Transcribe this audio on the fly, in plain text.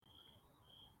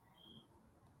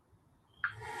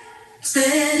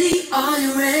Steady, are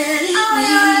you ready? Are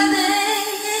you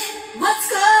ready? What's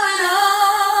going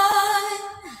on?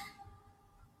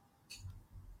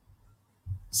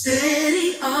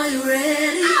 Steady, are you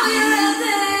ready? Are you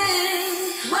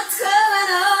ready? What's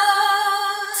going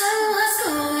on? Tell me what's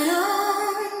going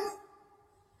on.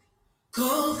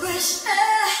 Cold, fresh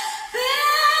air, feel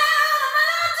the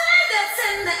melody that's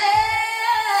in the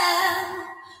air.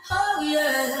 Oh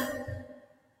yeah,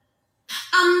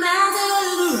 I'm down to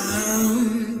the ground.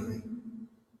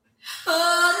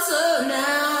 Oh, so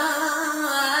now,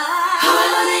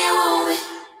 however do you want me?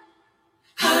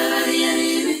 However do you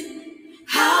need me?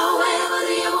 However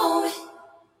do you want me?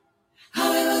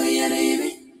 However do you need me?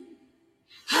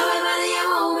 However do you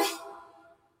want me?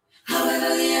 However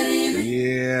do you need me?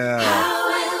 Yeah.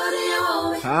 However do you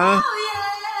want me? Huh?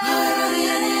 However do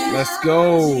you need me? Let's go.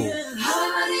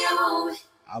 However do you want me?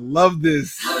 I love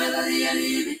this. However do you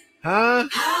need me? Huh?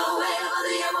 However do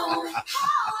you want me?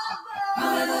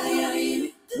 However do you need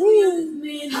me?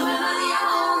 Woo. However do you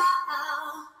want me?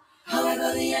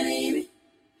 However do you need me?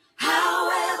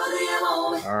 However do you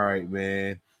want me? All right,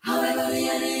 man. However do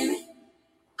you need me?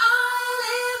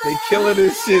 They killing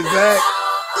this shit, Zach.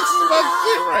 This is my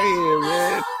shit right here,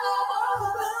 man.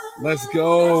 Let's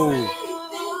go.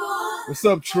 What's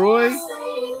up, Troy?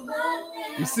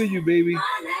 We see you, baby.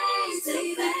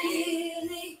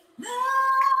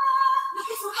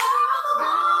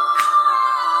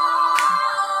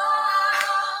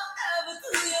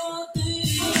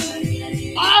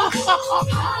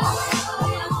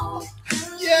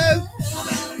 Yes.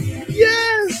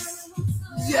 Yes.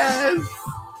 Yes.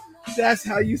 That's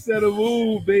how you set a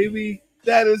move, baby.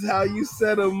 That is how you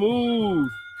set a move.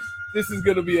 This is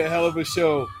going to be a hell of a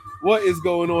show. What is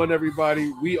going on,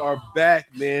 everybody? We are back,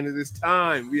 man. It is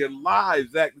time. We are live,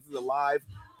 Zach. This is a live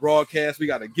broadcast. We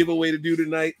got a giveaway to do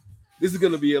tonight. This is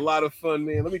going to be a lot of fun,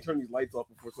 man. Let me turn these lights off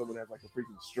before someone has like a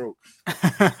freaking stroke.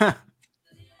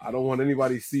 I don't want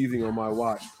anybody seizing on my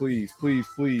watch. Please, please,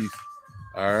 please.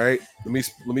 All right. Let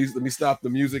me stop the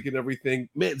music and everything.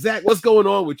 Man, Zach, what's going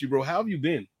on with you, bro? How have you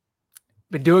been?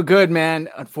 Been doing good, man.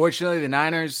 Unfortunately, the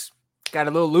Niners got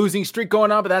a little losing streak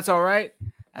going on, but that's all right.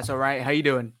 That's all right. How you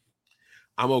doing?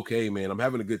 I'm okay, man. I'm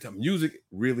having a good time. Music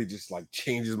really just like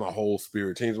changes my whole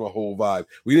spirit, changes my whole vibe.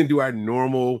 We didn't do our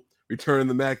normal Return of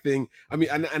the Mac thing. I mean,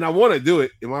 and I want to do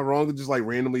it. Am I wrong to just like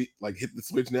randomly like hit the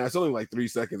switch now? It's only like 3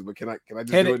 seconds, but can I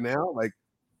just do it now? Like,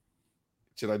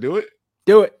 should I do it?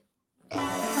 Do it.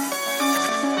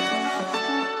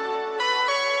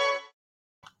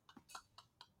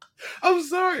 I'm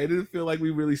sorry. I didn't feel like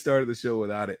we really started the show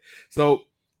without it. So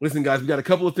listen, guys, we got a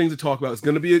couple of things to talk about. It's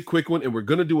going to be a quick one, and we're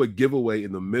going to do a giveaway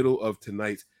in the middle of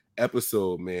tonight's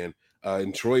episode, man.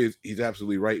 And Troy, he's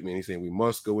absolutely right, man. He's saying we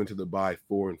must go into the bye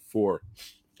 4-4.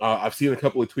 I've seen a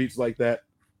couple of tweets like that.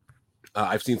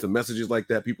 I've seen some messages like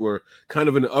that. People are kind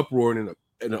of in an uproar, and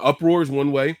an uproar is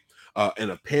one way,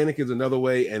 and a panic is another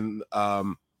way. And,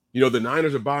 the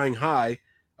Niners are buying high,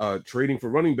 trading for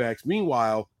running backs.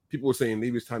 Meanwhile, people were saying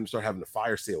maybe it's time to start having a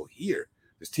fire sale here.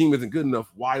 This team isn't good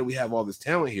enough. Why do we have all this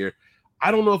talent here?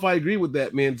 I don't know if I agree with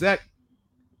that, man. Zach,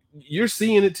 you're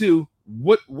seeing it too.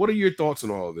 What are your thoughts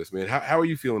on all of this, man? How are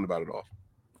you feeling about it all?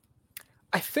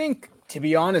 I think, to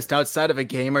be honest, outside of a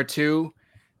game or two,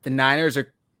 the Niners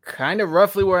are kind of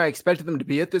roughly where I expected them to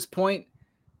be at this point.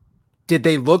 Did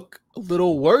they look a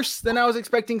little worse than I was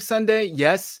expecting Sunday?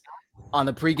 Yes. On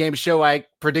the pregame show, I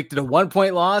predicted a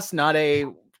 1-point loss, not a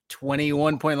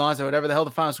 21-point loss or whatever the hell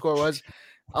the final score was.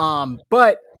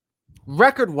 But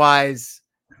record-wise,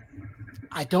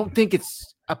 I don't think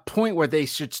it's a point where they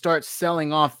should start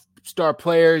selling off star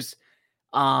players,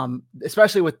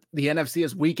 especially with the NFC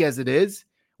as weak as it is.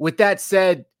 With that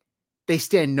said, they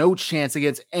stand no chance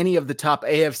against any of the top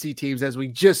AFC teams, as we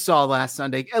just saw last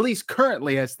Sunday, at least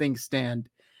currently as things stand.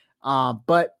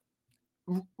 But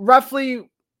roughly,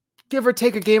 give or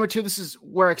take a game or two, this is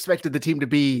where I expected the team to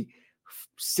be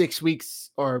 7 weeks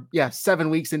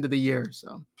into the year.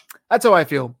 So that's how I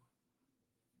feel.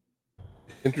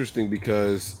 Interesting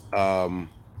because,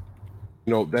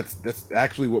 that's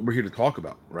actually what we're here to talk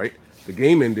about, right? The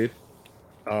game ended,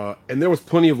 and there was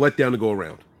plenty of letdown to go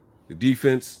around. The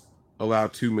defense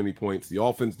allowed too many points. The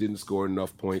offense didn't score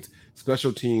enough points.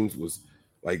 Special teams was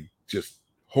like just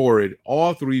horrid.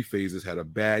 All three phases had a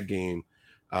bad game.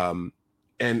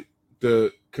 And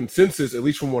the consensus, at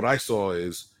least from what I saw,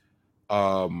 is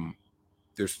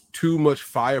there's too much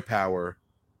firepower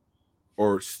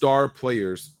or star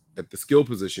players at the skill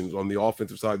positions on the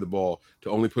offensive side of the ball to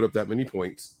only put up that many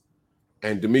points.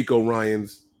 And DeMeco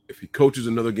Ryans, if he coaches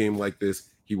another game like this,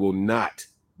 he will not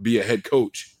be a head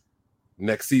coach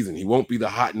next season. He won't be the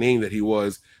hot name that he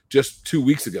was just 2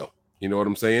 weeks ago. You know what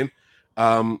I'm saying?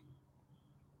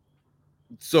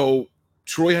 So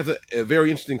Troy has a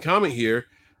very interesting comment here.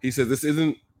 He says this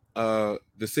isn't the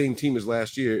same team as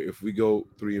last year. If we go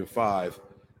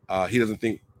 3-5, he doesn't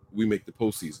think we make the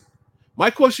postseason. My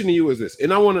question to you is this,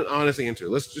 and I want an honest answer.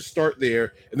 Let's just start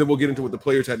there, and then we'll get into what the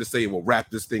players had to say, and we'll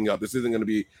wrap this thing up. This isn't going to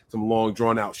be some long,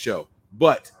 drawn-out show.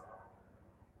 But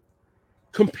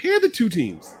compare the two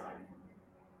teams.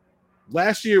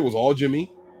 Last year, it was all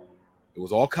Jimmy. It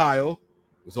was all Kyle.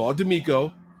 It was all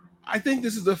D'Amico. I think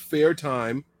this is a fair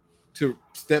time to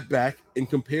step back and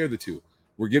compare the two.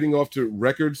 We're getting off to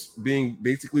records being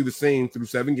basically the same through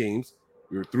 7 games.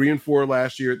 We were 3-4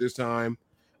 last year at this time.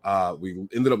 We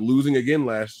ended up losing again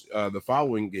the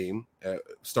following game,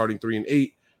 starting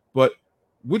 3-8. But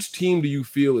which team do you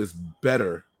feel is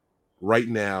better right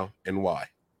now, and why?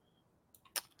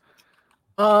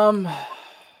 I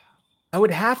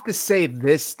would have to say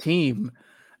this team.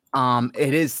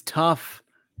 It is tough,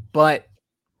 but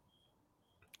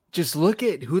just look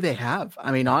at who they have.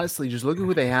 I mean, honestly, just look at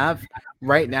who they have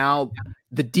right now.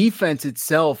 The defense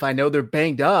itself, I know they're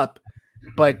banged up,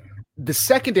 but the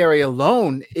secondary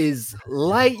alone is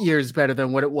light years better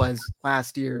than what it was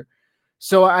last year.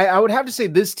 So I would have to say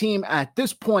this team at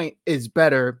this point is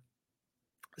better.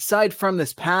 Aside from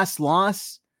this past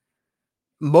loss,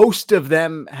 most of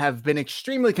them have been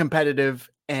extremely competitive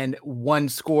and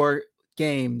one-score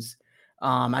games.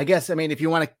 I guess, I mean, if you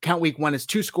want to count week 1 as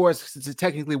 2 scores, since it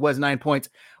technically was 9 points,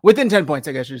 within 10 points,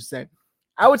 I guess you should say.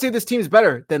 I would say this team is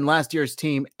better than last year's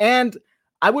team. And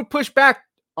I would push back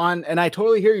on, and I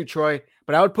totally hear you, Troy,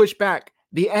 but I would push back.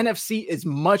 The NFC is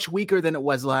much weaker than it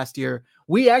was last year.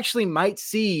 We actually might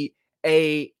see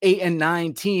a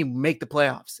 8-9 team make the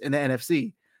playoffs in the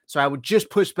NFC. So I would just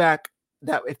push back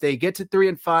that if they get to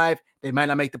 3-5, they might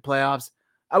not make the playoffs.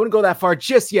 I wouldn't go that far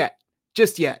just yet,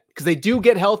 because they do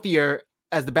get healthier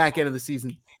as the back end of the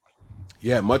season.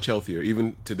 Yeah, much healthier.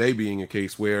 Even today being a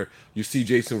case where you see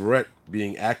Jason Verrett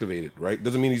being activated, right?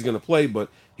 Doesn't mean he's going to play, but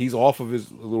he's off of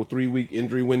his little 3-week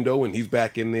injury window, and he's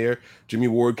back in there. Jimmy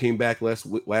Ward came back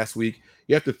last week.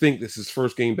 You have to think this is his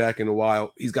first game back in a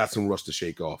while. He's got some rust to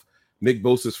shake off. Nick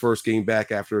Bosa's first game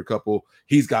back after a couple.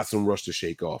 He's got some rust to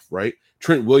shake off, right?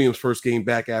 Trent Williams' first game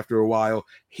back after a while.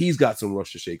 He's got some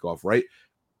rust to shake off, right?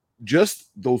 Just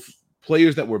those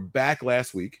players that were back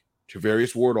last week,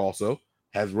 Travarius Ward also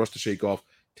has rust to shake off.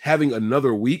 Having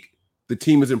another week, the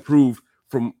team has improved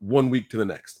from 1 week to the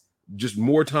next. Just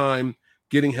more time,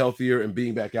 getting healthier and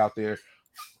being back out there.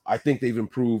 I think they've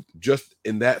improved just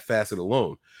in that facet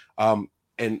alone.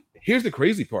 And here's the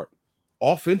crazy part.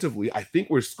 Offensively, I think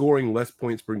we're scoring less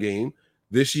points per game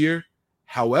this year.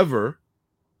 However,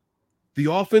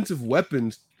 the offensive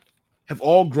weapons have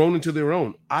all grown into their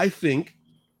own. I think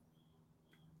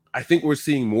we're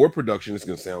seeing more production. It's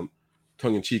going to sound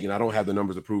tongue-in-cheek, and I don't have the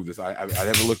numbers to prove this. I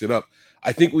haven't looked it up.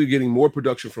 I think we're getting more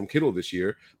production from Kittle this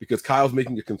year because Kyle's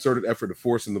making a concerted effort to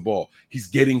force in the ball. He's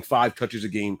getting 5 touches a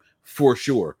game for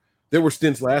sure. There were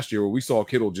stints last year where we saw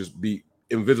Kittle just be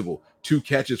invisible, 2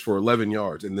 catches for 11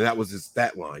 yards, and that was his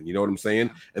stat line. You know what I'm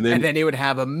saying? And then he would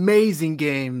have amazing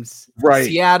games. Right.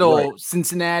 Seattle, right.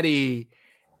 Cincinnati.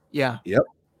 Yeah. Yep.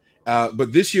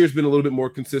 But this year's been a little bit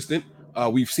more consistent.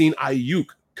 We've seen Ayuk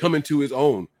come into his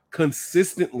own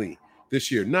consistently this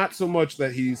year. Not so much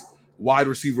that he's wide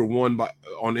receiver 1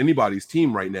 on anybody's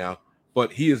team right now,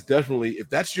 but he is definitely, if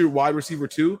that's your wide receiver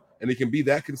 2 and he can be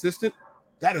that consistent,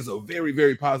 that is a very,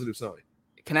 very positive sign.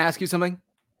 Can I ask you something?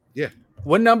 Yeah.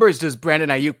 What numbers does Brandon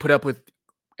Ayuk put up with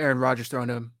Aaron Rodgers throwing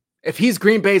to him? If he's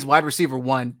Green Bay's wide receiver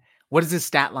 1, what is his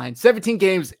stat line? 17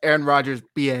 games, Aaron Rodgers,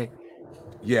 BA.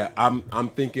 Yeah, I'm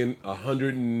thinking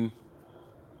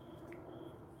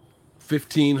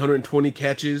 115, 120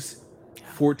 catches,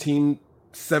 14,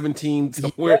 17,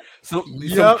 somewhere, some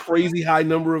crazy high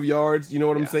number of yards. You know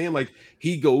what I'm saying? Like,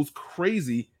 he goes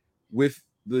crazy with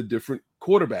the different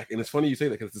quarterback. And it's funny you say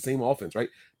that because it's the same offense, right?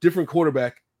 Different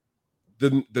quarterback,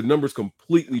 the numbers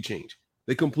completely change.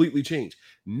 They completely change.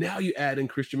 Now you add in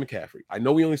Christian McCaffrey. I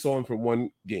know we only saw him for 1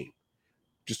 game,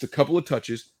 just a couple of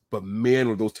touches, but man,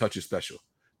 were those touches special.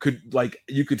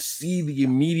 You could see the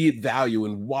immediate value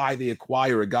and why they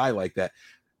acquire a guy like that.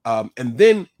 And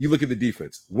then you look at the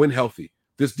defense. When healthy,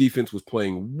 this defense was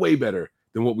playing way better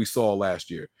than what we saw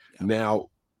last year. Yeah. Now,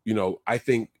 I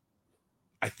think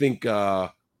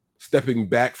stepping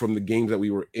back from the games that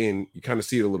we were in, you kind of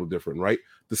see it a little different, right?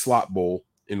 The Slot Bowl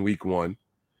in week 1.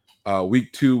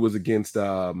 Week 2 was against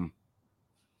Denver,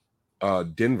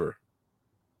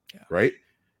 right?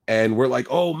 And we're like,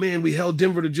 oh man, we held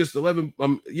Denver to just 11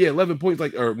 points,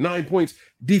 or 9 points.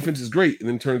 Defense is great. And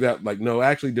then turns out like, no,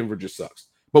 actually Denver just sucks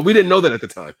But we didn't know that at the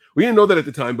time.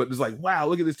 But it's like, wow,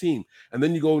 look at this team. And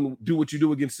then you go and do what you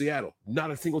do against Seattle.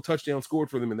 Not a single touchdown scored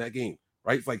for them in that game,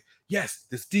 right? It's like, yes,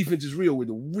 this defense is real. We're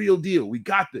the real deal. We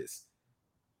got this.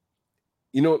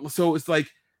 So it's like,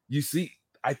 you see,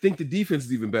 I think the defense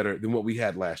is even better than what we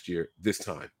had last year this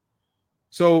time.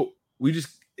 So we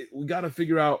got to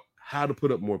figure out how to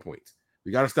put up more points.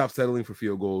 We got to stop settling for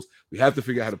field goals. We have to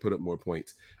figure out how to put up more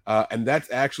points. And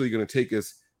that's actually going to take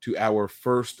us to our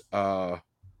first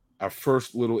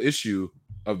little issue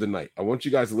of the night. I want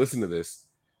you guys to listen to this.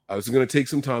 This is going to take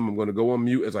some time. I'm going to go on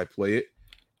mute as I play it.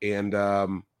 And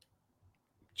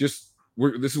this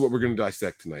is what we're going to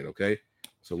dissect tonight, okay?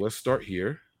 So let's start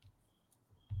here.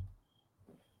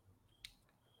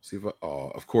 See if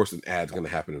of course an ad's going to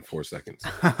happen in 4 seconds.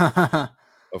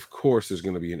 Of course there's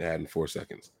going to be an ad in 4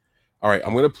 seconds. All right,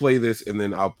 I'm going to play this, and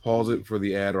then I'll pause it for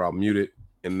the ad, or I'll mute it,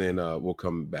 and then we'll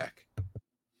come back.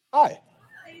 Hi.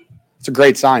 It's a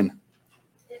great sign.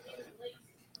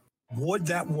 Would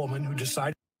that woman who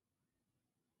decided...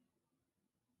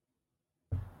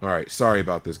 All right, sorry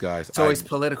about this, guys. It's always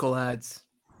political ads.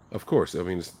 Of course. I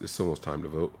mean, it's almost time to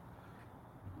vote.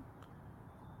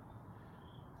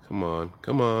 Come on.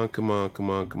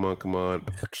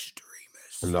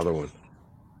 Extremist. Another one.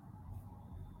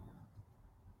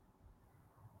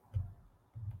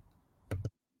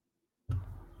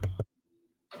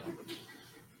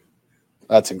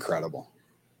 That's incredible.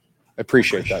 I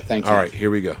appreciate that. Thank you. All right,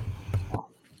 here we go. Wow,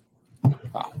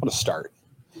 what a start.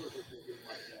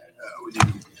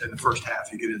 In the first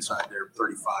half, you get inside there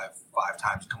 35, 5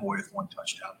 times, come away with 1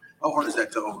 touchdown. How hard is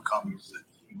that to overcome as a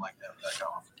team like that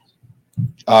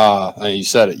offense? You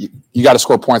said it. You got to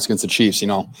score points against the Chiefs. They've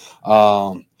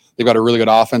got a really good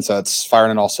offense that's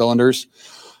firing in all cylinders,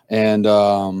 and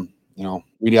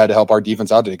we had to help our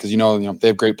defense out today because they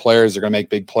have great players. They're going to make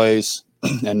big plays,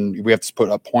 and we have to put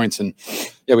up points. And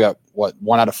yeah, we got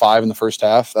 1 out of 5 in the first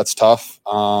half. That's tough.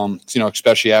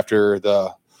 Especially after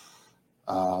the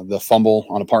fumble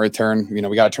on a punt return.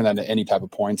 We got to turn that into any type of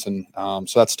points, and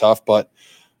so that's tough. But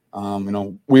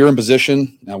we were in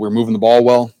position. We were moving the ball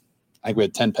well. I think we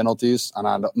had 10 penalties, and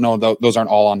I don't know those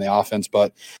aren't all on the offense,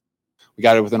 but we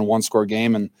got it within a 1-score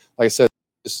game. And like I said,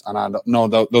 and I don't know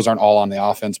those aren't all on the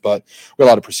offense, but we have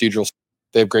a lot of procedural.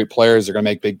 They have great players. They're going to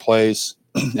make big plays,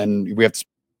 and we have to.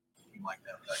 Like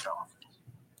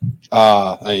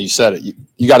that you said it.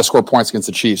 You got to score points against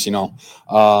the Chiefs. They've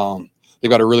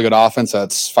got a really good offense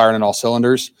that's firing in all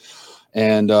cylinders,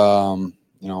 and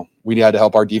we had to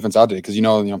help our defense out today because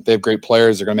they have great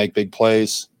players. They're going to make big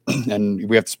plays, and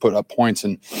we have to put up points.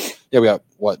 And yeah, we got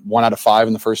 1 out of 5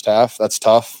 in the first half. That's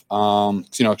tough.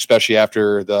 Especially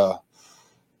after the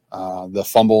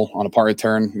fumble on a punt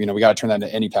return. We got to turn that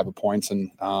into any type of points,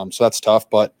 and so that's tough.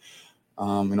 But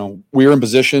we were in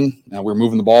position. We were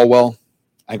moving the ball well.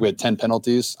 I think we had 10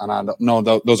 penalties, and I don't know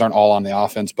those aren't all on the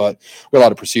offense, but we had a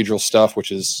lot of procedural stuff,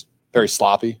 which is very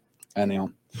sloppy. And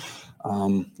it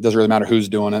doesn't really matter who's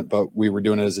doing it, but we were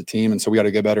doing it as a team, and so we got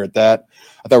to get better at that.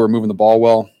 I thought we were moving the ball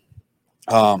well.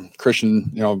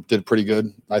 Christian, did pretty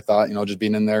good. I thought, just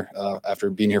being in there after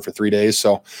being here for 3 days,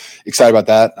 so excited about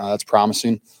that. That's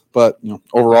promising. But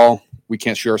overall, we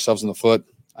can't shoot ourselves in the foot.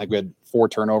 I think we had 4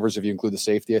 turnovers if you include the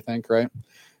safety. I think, right?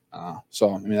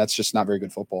 So that's just not very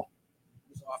good football.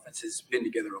 This offense has been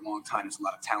together a long time. There's a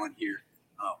lot of talent here.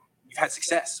 You've had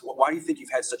success. Why do you think you've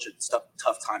had such a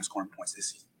tough time scoring points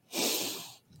this season?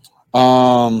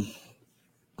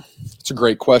 It's a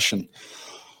great question.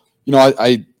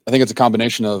 I think it's a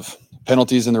combination of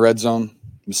penalties in the red zone,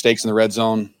 mistakes in the red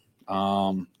zone.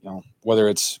 Whether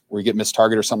it's where you get missed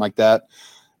target or something like that.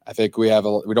 I think we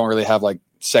don't really have like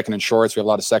second and shorts. We have a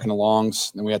lot of second and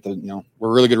longs. Then we have to, we're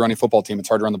a really good running football team. It's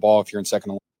hard to run the ball if you're in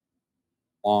second and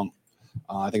long.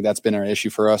 I think that's been an issue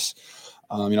for us.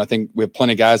 I think we have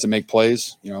plenty of guys that make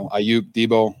plays. Ayuk,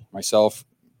 Debo, myself,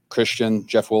 Christian,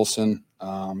 Jeff Wilson. We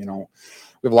have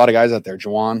a lot of guys out there.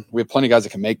 Juwan. We have plenty of guys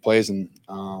that can make plays. And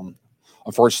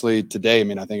unfortunately, today,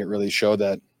 I think it really showed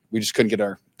that we just couldn't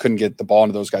get the ball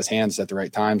into those guys' hands at the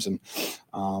right times. And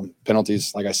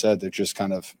penalties, like I said, they just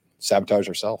kind of sabotage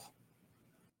ourselves.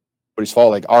 But his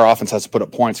fault. Like our offense has to put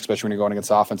up points, especially when you're going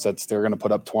against offense they're going to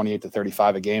put up 28 to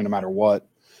 35 a game, no matter what.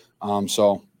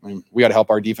 So we got to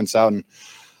help our defense out. And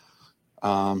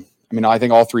I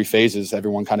think all 3 phases,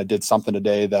 everyone kind of did something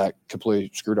today that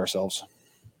completely screwed ourselves.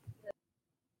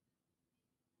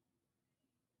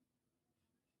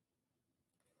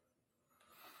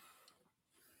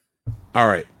 All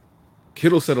right.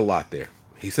 Kittle said a lot there.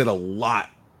 He said a lot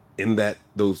in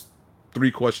those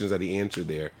 3 questions that he answered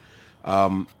there.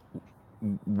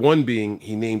 One being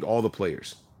he named all the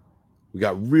players. We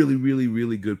got really, really,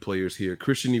 really good players here.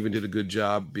 Christian even did a good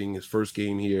job being his first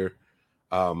game here.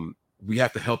 We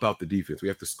have to help out the defense. We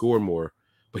have to score more.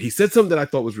 But he said something that I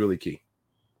thought was really key.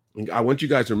 And I want you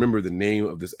guys to remember the name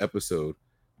of this episode.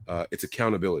 It's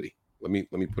accountability. Let me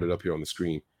put it up here on the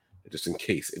screen just in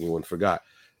case anyone forgot.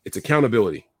 It's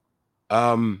accountability.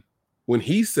 When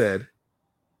he said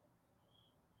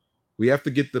we have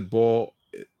to get the ball,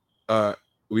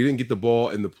 we didn't get the ball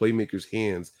in the playmakers'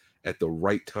 hands at the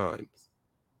right times.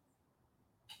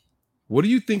 What do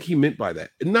you think he meant by that?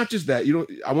 And not just that,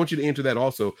 I want you to answer that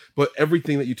also, but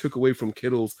everything that you took away from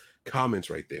Kittle's comments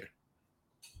right there.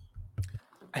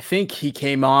 I think he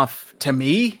came off, to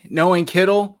me, knowing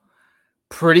Kittle,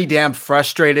 pretty damn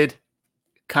frustrated,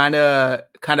 kind of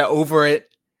over it.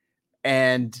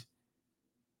 And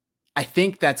I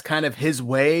think that's kind of his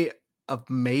way of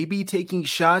maybe taking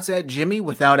shots at Jimmy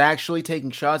without actually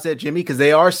taking shots at Jimmy, because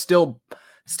they are still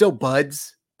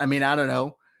buds. I mean, I don't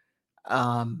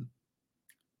know.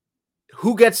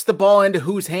 Who gets the ball into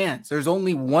whose hands? There's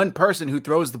only one person who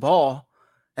throws the ball.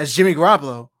 That's Jimmy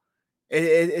Garoppolo.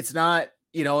 It's not,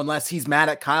 unless he's mad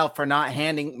at Kyle for not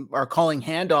handing or calling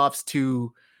handoffs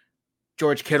to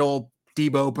George Kittle,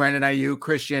 Debo, Brandon Ayuk,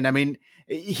 Christian. I mean,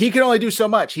 he can only do so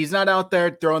much. He's not out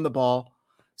there throwing the ball.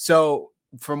 So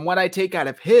from what I take out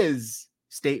of his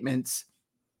statements,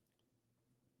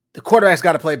 the quarterback's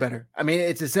got to play better. I mean,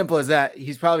 it's as simple as that.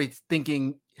 He's probably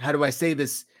thinking, how do I say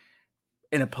this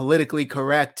in a politically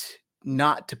correct,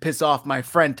 not to piss off my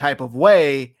friend type of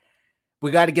way?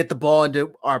 We got to get the ball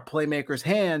into our playmakers'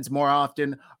 hands more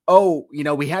often. Oh,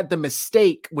 we had the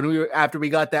mistake after we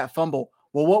got that fumble.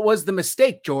 Well, what was the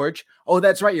mistake, George? Oh,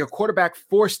 that's right. Your quarterback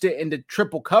forced it into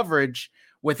triple coverage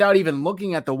without even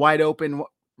looking at the wide open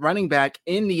running back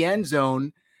in the end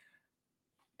zone,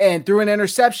 and threw an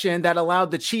interception that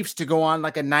allowed the Chiefs to go on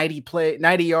like a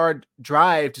 90-yard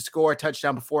drive to score a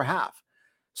touchdown before half.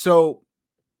 So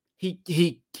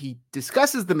he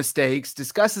discusses the mistakes,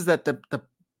 discusses that the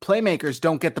playmakers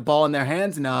don't get the ball in their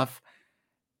hands enough.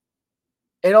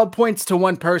 It all points to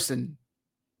one person.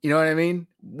 You know what I mean?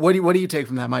 What do you take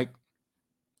from that, Mike?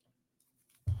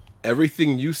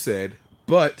 Everything you said,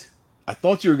 but I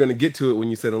thought you were going to get to it when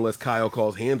you said unless Kyle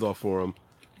calls hands off for him.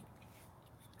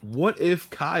 What if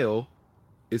Kyle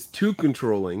is too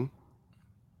controlling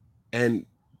and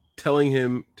telling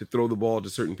him to throw the ball to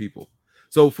certain people?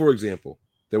 So, for example,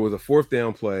 there was a 4th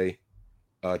down play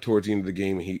towards the end of the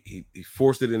game. He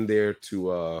forced it in there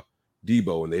to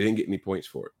Debo, and they didn't get any points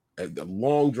for it. A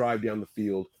long drive down the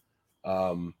field,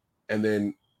 and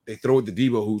then they throw it to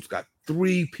Debo, who's got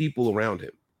 3 people around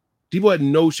him. Debo had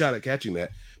no shot at catching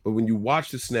that, but when you watch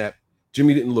the snap,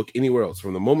 Jimmy didn't look anywhere else.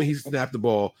 From the moment he snapped the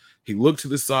ball, he looked to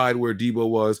the side where Debo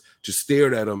was, just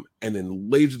stared at him, and then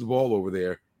laid the ball over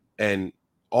there, and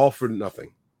all for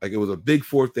nothing. Like, it was a big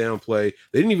 4th down play.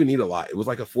 They didn't even need a lot. It was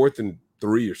like a 4th and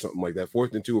 3 or something like that,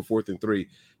 4th and 2 or 4th and 3.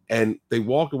 And they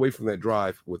walked away from that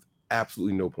drive with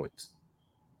absolutely no points.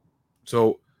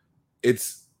 So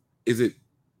is it,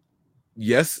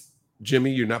 yes,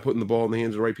 Jimmy, you're not putting the ball in the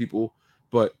hands of the right people,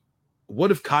 but what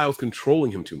if Kyle's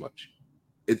controlling him too much?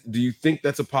 Do you think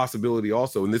that's a possibility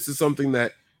also? And this is something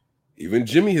that even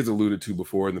Jimmy has alluded to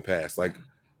before in the past. Like,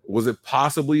 was it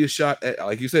possibly a shot at,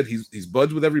 like you said, he's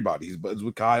buds with everybody. He's buds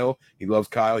with Kyle. He loves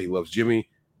Kyle. He loves Jimmy.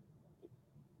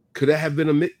 Could that have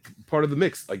been a part of the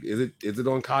mix? Like, is it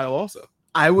on Kyle also?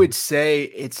 I would say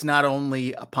it's not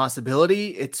only a possibility,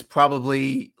 it's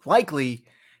probably likely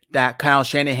that Kyle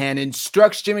Shanahan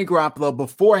instructs Jimmy Garoppolo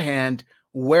beforehand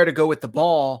where to go with the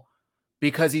ball,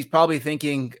 because he's probably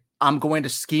thinking, I'm going to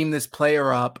scheme this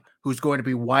player up who's going to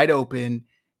be wide open,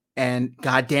 and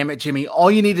God damn it, Jimmy,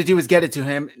 all you need to do is get it to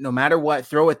him. No matter what,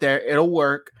 throw it there. It'll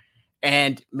work.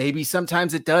 And maybe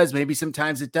sometimes it does. Maybe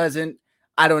sometimes it doesn't.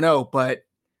 I don't know. But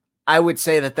I would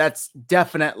say that that's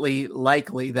definitely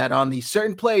likely, that on these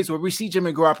certain plays where we see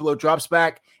Jimmy Garoppolo drops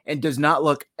back and does not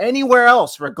look anywhere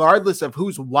else, regardless of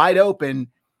who's wide open,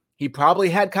 he probably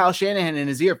had Kyle Shanahan in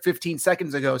his ear 15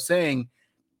 seconds ago saying,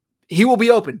 he will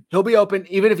be open. He'll be open.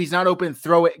 Even if he's not open,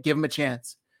 throw it, give him a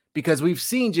chance. Because we've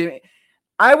seen Jimmy.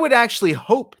 I would actually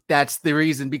hope that's the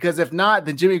reason, because if not,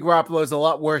 then Jimmy Garoppolo is a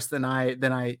lot worse than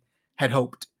I had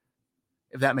hoped,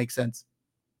 if that makes sense.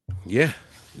 Yeah.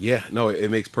 No,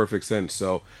 it makes perfect sense.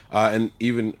 So, and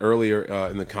even earlier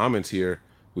in the comments here,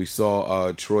 we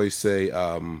saw Troy say,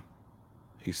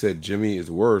 he said Jimmy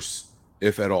is worse,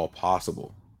 if at all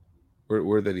possible.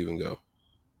 Where'd that even go?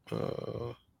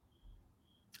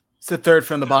 It's the third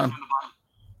from the bottom.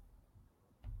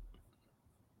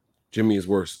 Jimmy is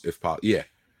worse if possible. Yeah.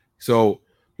 So,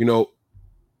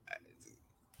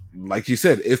 like you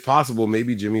said, if possible,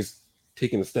 maybe Jimmy's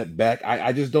taking a step back.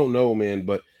 I just don't know, man.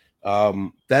 But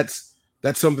that's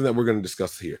something that we're going to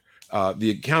discuss here. The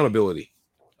accountability.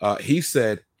 He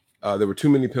said there were too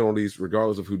many penalties,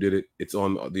 regardless of who did it. It's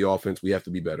on the offense. We have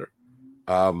to be better.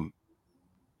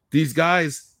 These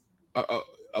guys,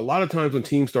 a lot of times when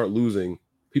teams start losing,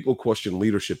 people question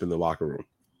leadership in the locker room.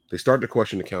 They start to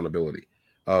question accountability.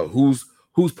 Who's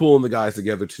pulling the guys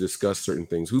together to discuss certain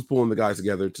things? Who's pulling the guys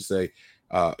together to say,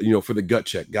 for the gut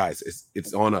check, guys,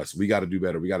 it's on us. We got to do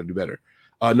better. We got to do better.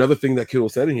 Another thing that Kittle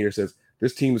said in here says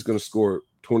this team is going to score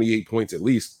 28 points at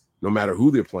least, no matter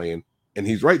who they're playing. And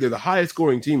he's right. They're the highest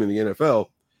scoring team in the NFL.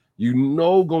 You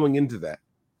know, going into that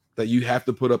you have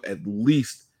to put up at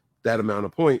least that amount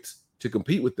of points to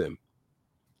compete with them.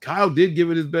 Kyle did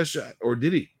give it his best shot, or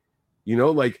did he?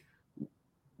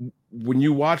 When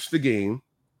you watch the game,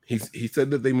 he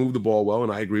said that they moved the ball well,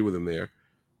 and I agree with him there.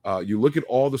 You look at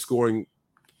all the scoring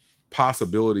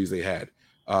possibilities they had.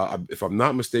 If I'm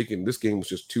not mistaken, this game was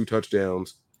just 2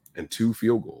 touchdowns and 2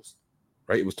 field goals,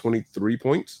 right? It was 23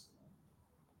 points.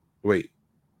 Wait,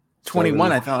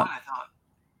 21, I thought.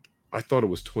 I thought it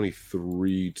was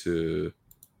 23 to,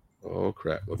 oh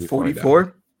crap. Let me 44?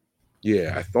 find out.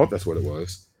 Yeah, I thought that's what it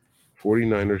was.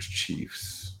 49ers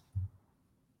Chiefs.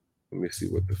 Let me see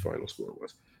what the final score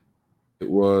was. It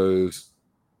was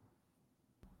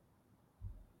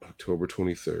October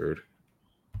 23rd.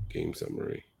 Game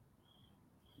summary.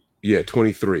 Yeah,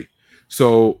 23.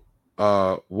 So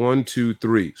 1, 2,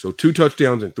 3. So 2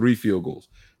 touchdowns and 3 field goals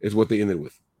is what they ended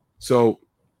with. So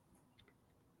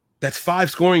that's 5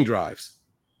 scoring drives,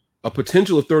 a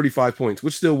potential of 35 points,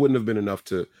 which still wouldn't have been enough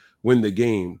to win the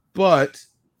game.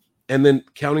 And then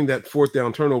counting that 4th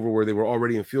down turnover where they were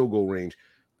already in field goal range,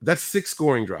 that's 6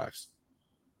 scoring drives.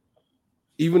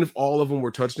 Even if all of them were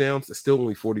touchdowns, it's still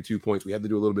only 42 points. We had to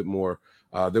do a little bit more.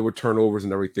 There were turnovers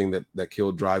and everything that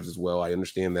killed drives as well. I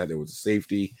understand that there was a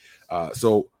safety.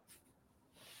 So,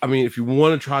 I mean, if you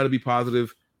want to try to be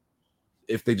positive,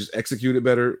 if they just executed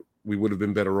better, we would have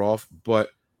been better off.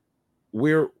 But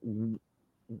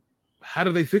how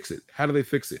do they fix it? How do they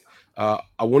fix it? I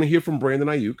want to hear from Brandon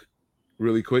Ayuk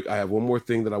really quick. I have one more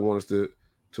thing that I want us to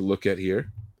look at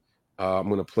here. I'm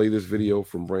going to play this video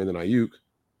from Brandon Ayuk,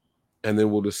 and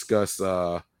then we'll discuss.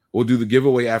 We'll do the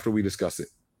giveaway after we discuss it.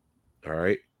 All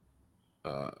right.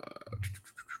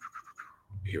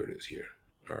 Here it is here.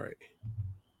 All right.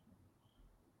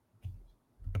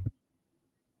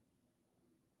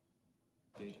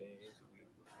 Big things. We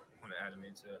want to add them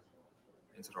into the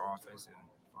offense and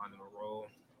find them a role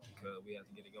because we have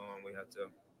to get it going. We have to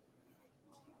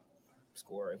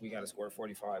score. If we got to score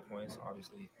 45 points,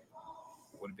 obviously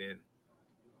would have been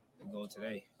the goal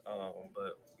today.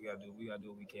 But we got to do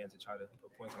what we can to try to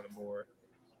put points on the board.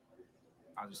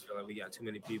 I just feel like we got too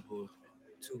many people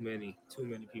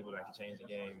that can change the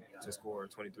game to score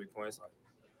 23 points. Like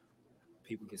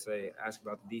people can ask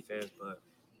about the defense, but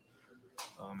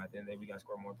at the end of the day, we got to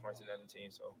score more points than the other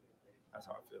team. So that's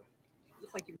how I feel.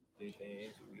 Looks like you big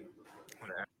things. We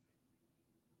want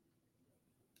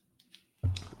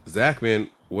to. Zach, man,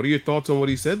 what are your thoughts on what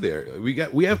he said there? We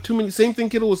have too many. Same thing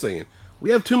Kittle was saying.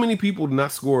 We have too many people to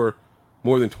not score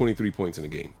more than 23 points in a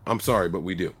game. I'm sorry, but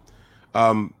we do.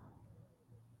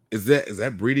 Is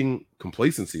that breeding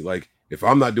complacency? Like, if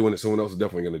I'm not doing it, someone else is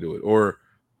definitely going to do it. Or,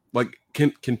 like,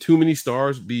 can too many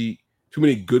too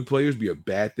many good players be a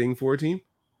bad thing for a team?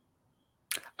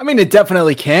 I mean, it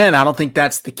definitely can. I don't think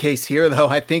that's the case here, though.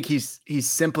 I think he's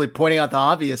simply pointing out the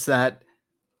obvious that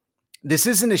this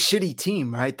isn't a shitty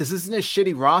team, right? This isn't a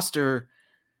shitty roster.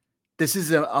 This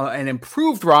is an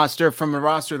improved roster from a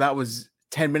roster that was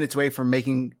 10 minutes away from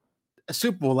making a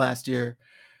Super Bowl last year.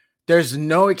 There's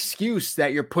no excuse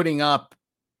that you're putting up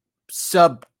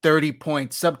sub 30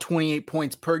 points, sub 28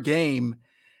 points per game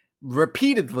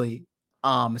repeatedly,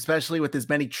 especially with as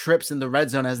many trips in the red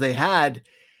zone as they had.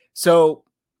 So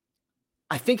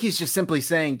I think he's just simply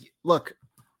saying, look,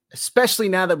 especially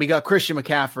now that we got Christian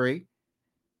McCaffrey,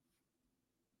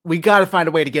 we got to find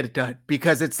a way to get it done,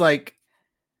 because it's like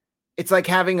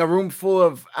having a room full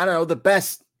of, I don't know, the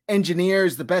best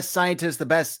engineers, the best scientists, the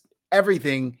best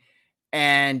everything,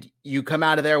 and you come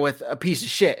out of there with a piece of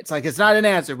shit. It's like, it's not an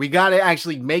answer. We got to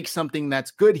actually make something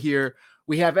that's good here.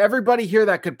 We have everybody here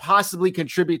that could possibly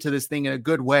contribute to this thing in a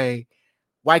good way.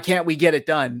 Why can't we get it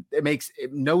done? It makes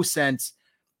no sense.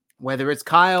 Whether it's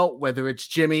Kyle, whether it's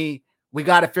Jimmy, we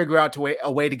got to figure out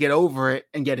a way to get over it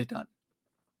and get it done.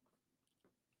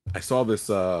 I saw this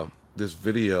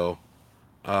video.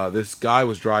 This guy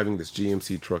was driving this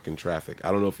GMC truck in traffic.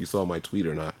 I don't know if you saw my tweet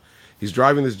or not. He's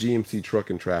driving this GMC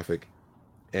truck in traffic,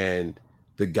 and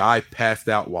the guy passed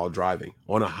out while driving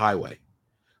on a highway.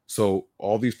 So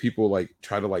all these people like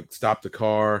try to like stop the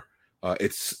car.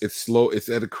 It's slow. It's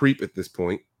at a creep at this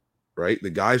point, right? The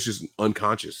guy's just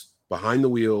unconscious behind the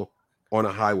wheel on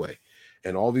a highway,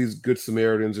 and all these good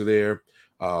Samaritans are there.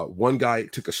 One guy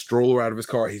took a stroller out of his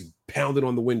car. He's pounded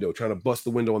on the window, trying to bust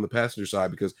the window on the passenger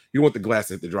side because you don't want the glass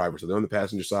to hit the driver. So they're on the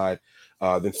passenger side.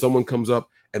 Then someone comes up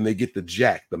and they get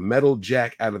the metal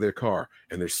jack out of their car,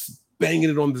 and they're banging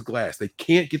it on this glass. They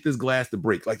can't get this glass to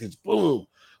break. Like it's boom.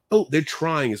 Oh, they're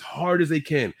trying as hard as they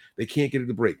can. They can't get it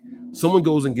to break. Someone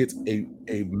goes and gets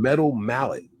a metal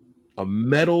mallet,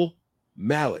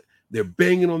 They're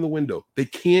banging on the window. They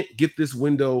can't get this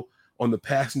window on the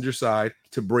passenger side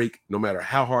to break no matter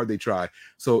how hard they try.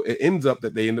 So it ends up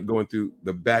that they end up going through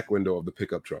the back window of the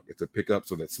pickup truck. It's a pickup,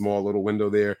 so that small little window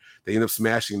there. They end up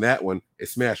smashing that one. It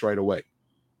smashed right away.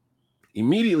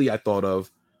 Immediately, I thought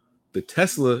of the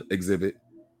Tesla exhibit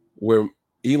where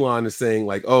Elon is saying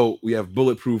like, oh, we have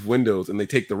bulletproof windows, and they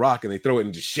take the rock and they throw it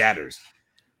and it just shatters.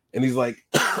 And he's like,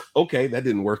 okay, that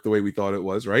didn't work the way we thought it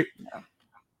was, right? Yeah.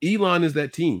 Elon is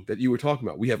that team that you were talking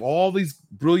about. We have all these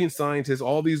brilliant scientists,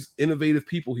 all these innovative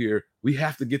people here. We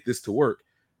have to get this to work,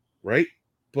 right?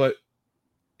 But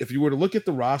if you were to look at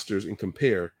the rosters and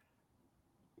compare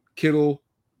Kittle,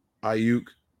 Ayuk,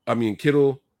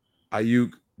 Debo,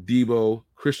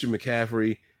 Christian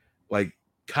McCaffrey, like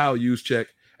Kyle Juszczyk,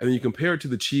 and then you compare it to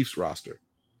the Chiefs roster,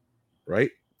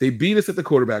 right? They beat us at the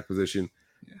quarterback position,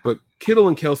 but Kittle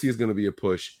and Kelsey is going to be a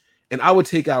push. And I would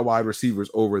take our wide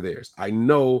receivers over theirs. I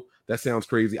know that sounds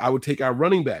crazy. I would take our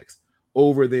running backs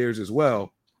over theirs as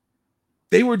well.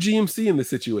 They were GMC in this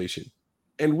situation,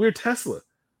 and we're Tesla.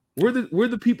 We're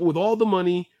the people with all the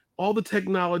money, all the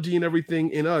technology and everything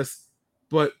in us.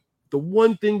 But the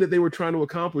one thing that they were trying to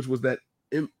accomplish was that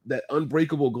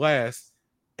unbreakable glass,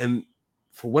 and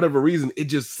for whatever reason, it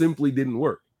just simply didn't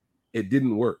work. It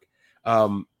didn't work.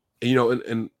 And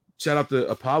shout out to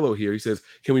Apollo here. He says,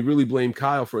 can we really blame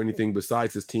Kyle for anything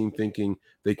besides his team thinking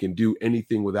they can do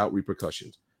anything without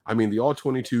repercussions? I mean, the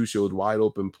All-22 showed wide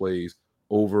open plays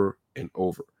over and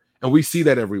over. And we see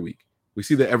that every week.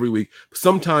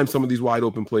 Sometimes some of these wide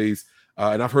open plays,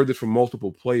 and I've heard this from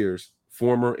multiple players,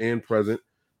 former and present,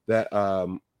 that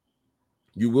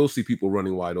you will see people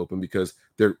running wide open because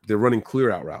they're running clear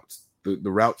out routes.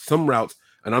 Some routes,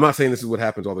 and I'm not saying this is what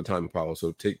happens all the time, Apollo,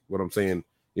 so take what I'm saying,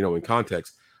 in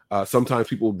context. Sometimes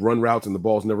people run routes and the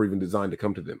ball's never even designed to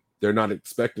come to them. They're not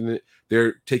expecting it.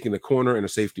 They're taking a corner and a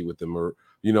safety with them, or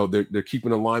they're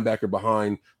keeping a linebacker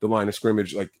behind the line of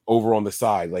scrimmage, like over on the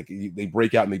side. Like they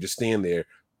break out and they just stand there,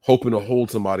 hoping to hold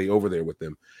somebody over there with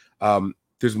them.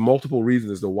 There's multiple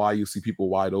reasons as to why you see people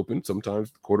wide open.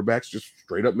 Sometimes the quarterbacks just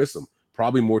straight up miss them.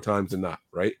 Probably more times than not,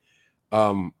 right?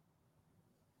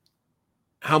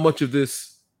 How much of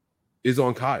this is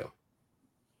on Kyle?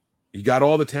 You got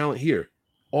all the talent here.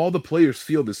 All the players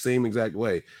feel the same exact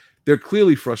way. They're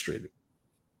clearly frustrated.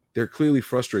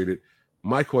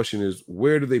 My question is,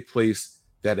 where do they place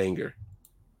that anger?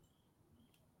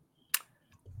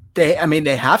 They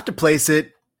have to place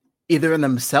it either in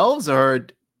themselves or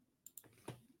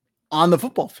on the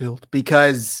football field,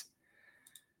 because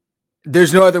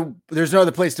there's no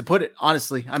other place to put it,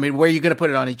 honestly. I mean, where are you going to put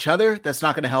it? On each other? That's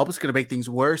not going to help. It's going to make things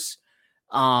worse.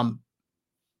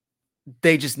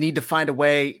 They just need to find a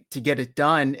way to get it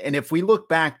done. And if we look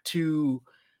back to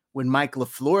when Mike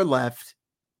LaFleur left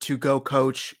to go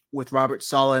coach with Robert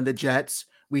Saleh and the Jets,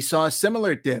 we saw a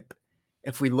similar dip.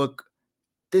 If we look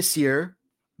this year,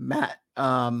 Mike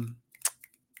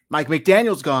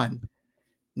McDaniel's gone.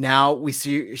 Now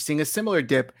you're seeing a similar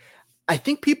dip. I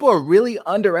think people are really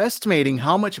underestimating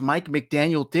how much Mike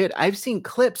McDaniel did. I've seen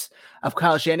clips of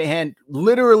Kyle Shanahan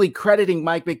literally crediting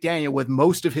Mike McDaniel with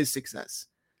most of his success.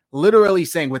 Literally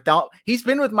saying he's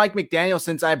been with Mike McDaniel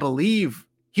since, I believe,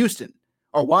 Houston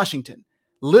or Washington.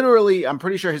 Literally, I'm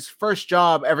pretty sure his first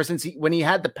job ever since when he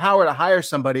had the power to hire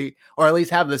somebody, or at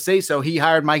least have the say so, he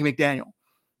hired Mike McDaniel.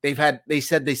 They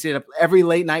said they stayed up every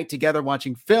late night together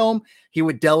watching film. He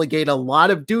would delegate a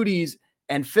lot of duties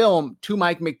and film to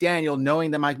Mike McDaniel,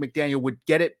 knowing that Mike McDaniel would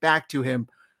get it back to him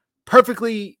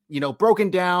perfectly, broken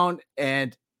down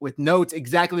and with notes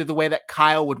exactly the way that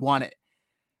Kyle would want it.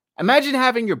 Imagine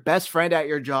having your best friend at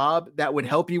your job that would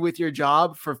help you with your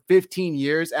job for 15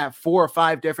 years at 4 or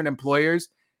 5 different employers.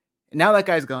 And now that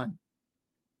guy's gone.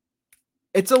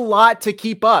 It's a lot to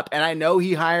keep up. And I know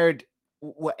he hired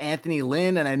Anthony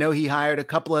Lynn, and I know he hired a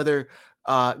couple other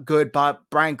good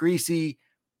Brian Griese.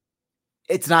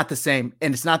 It's not the same.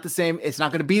 And it's not the same. It's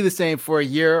not going to be the same for a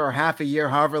year or half a year,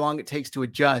 however long it takes to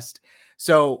adjust.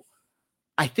 So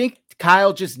I think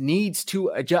Kyle just needs to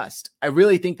adjust. I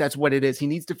really think that's what it is. He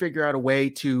needs to figure out a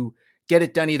way to get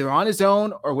it done either on his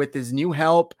own or with his new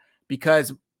help.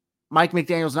 because Mike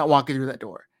McDaniel's not walking through that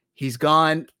door. He's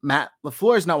gone. Matt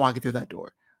LaFleur is not walking through that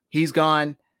door. He's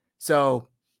gone. So,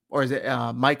 or is it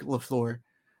Mike LaFleur?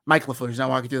 Mike LaFleur is not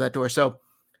walking through that door. So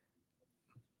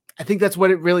I think that's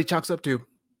what it really chalks up to.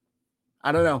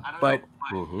 I don't know, but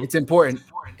it's important.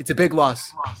 It's a big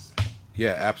loss.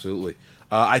 Yeah, absolutely.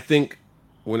 I think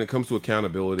when it comes to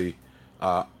accountability,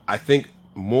 I think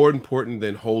more important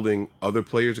than holding other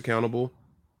players accountable,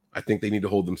 I think they need to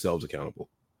hold themselves accountable.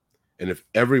 And if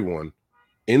everyone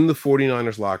in the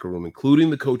 49ers locker room, including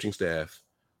the coaching staff,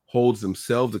 holds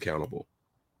themselves accountable,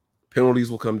 penalties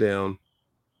will come down,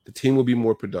 the team will be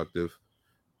more productive,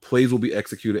 plays will be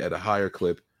executed at a higher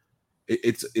clip.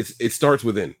 It starts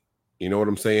within. You know what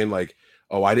I'm saying? Like,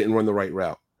 oh, I didn't run the right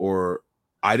route, or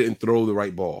I didn't throw the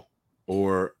right ball,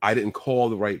 or I didn't call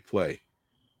the right play,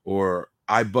 or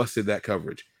I busted that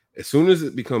coverage. As soon as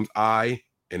it becomes I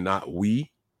and not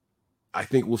we, I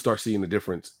think we'll start seeing the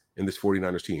difference in this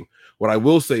 49ers team. What I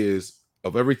will say is,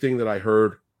 of everything that I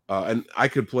heard, and I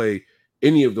could play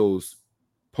any of those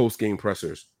post-game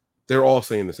pressers, they're all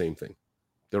saying the same thing.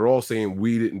 They're all saying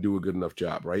we didn't do a good enough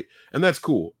job, right? And that's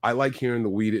cool. I like hearing the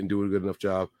we didn't do a good enough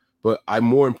job, but I'm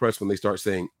more impressed when they start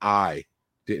saying I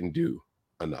didn't do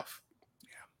enough. Yeah.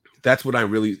 That's what I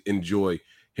really enjoy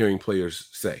hearing players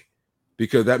say,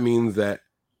 because that means that,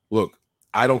 look,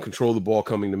 I don't control the ball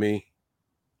coming to me.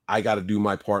 I got to do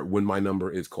my part when my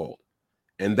number is called.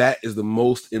 And that is the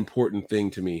most important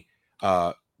thing to me,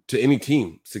 to any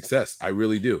team success. I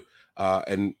really do.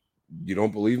 And you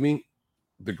don't believe me?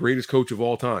 The greatest coach of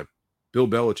all time, Bill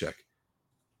Belichick,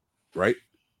 right?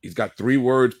 He's got 3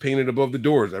 words painted above the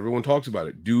doors. Everyone talks about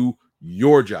it. Do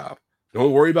your job.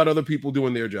 Don't worry about other people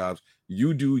doing their jobs.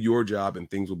 You do your job and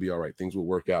things will be all right. Things will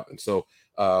work out. And so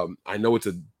I know it's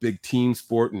a big team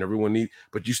sport and everyone needs,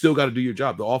 but you still got to do your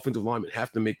job. The offensive linemen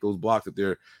have to make those blocks that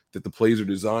the plays are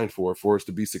designed for us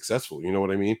to be successful. You know what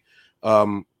I mean?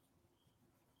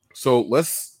 So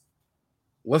let's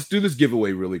do this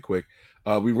giveaway really quick.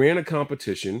 We ran a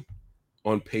competition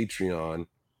on Patreon.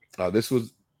 This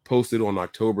was posted on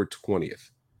October 20th.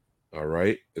 All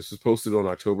right. This was posted on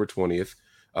October 20th.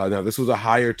 Now, this was a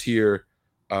higher tier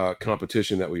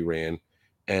competition that we ran,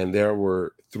 and there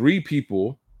were 3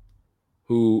 people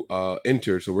who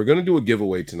entered. So we're going to do a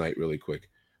giveaway tonight really quick.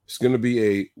 It's going to be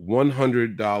a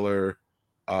 $100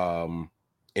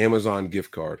 Amazon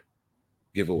gift card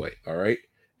giveaway. All right.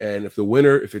 And if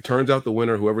it turns out the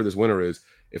winner, whoever this winner is,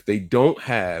 if they don't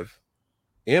have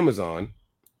Amazon,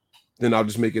 then I'll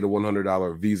just make it a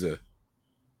 $100 Visa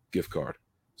gift card.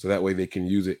 So that way they can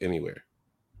use it anywhere.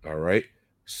 All right.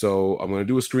 So I'm going to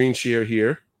do a screen share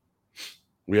here.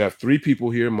 We have 3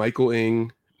 people here: Michael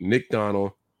Ng, Nick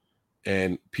Donald,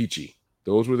 and Peachy.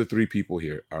 Those were the 3 people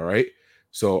here. All right.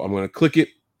 So I'm going to click it.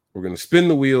 We're going to spin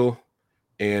the wheel,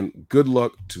 and good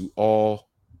luck to all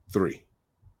 3.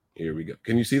 Here we go.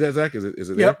 Can you see that, Zach? Is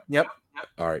it there? Yep.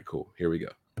 All right, cool. Here we go.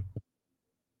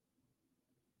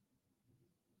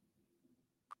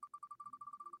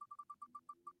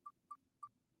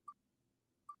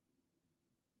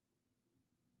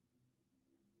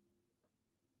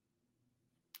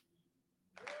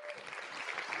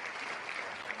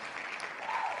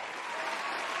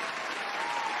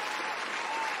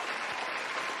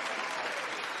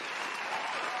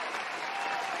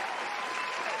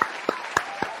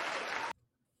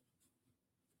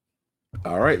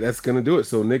 All right, that's going to do it.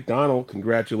 So, Nick Donald,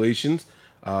 congratulations.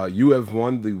 You have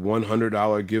won the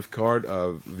 $100 gift card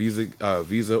of Visa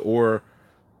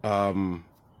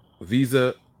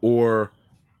or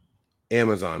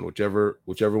Amazon, whichever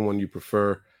one you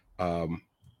prefer.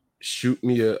 Shoot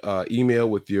me a email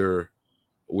with your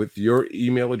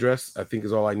email address. I think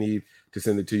is all I need to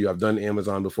send it to you. I've done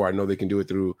Amazon before. I know they can do it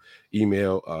through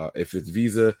email. If it's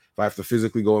Visa, if I have to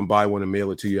physically go and buy one and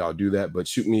mail it to you, I'll do that. But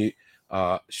shoot me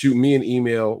an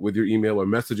email with your email, or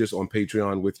message us on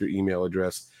Patreon with your email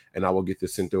address, and I will get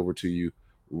this sent over to you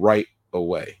right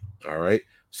away. All right.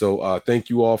 So thank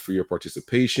you all for your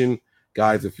participation,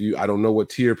 guys. I don't know what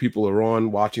tier people are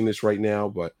on watching this right now,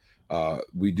 but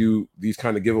we do these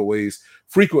kind of giveaways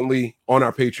frequently on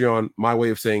our Patreon. My way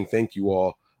of saying thank you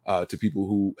all to people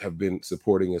who have been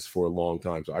supporting us for a long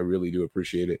time. So I really do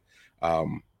appreciate it.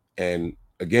 And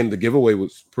again, the giveaway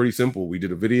was pretty simple. We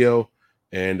did a video,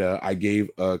 and I gave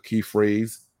a key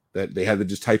phrase that they had to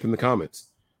just type in the comments.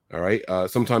 All right.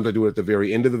 Sometimes I do it at the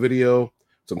very end of the video.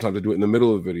 Sometimes I do it in the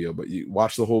middle of the video, but you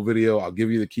watch the whole video. I'll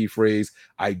give you the key phrase.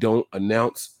 I don't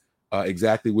announce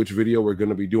exactly which video we're going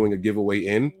to be doing a giveaway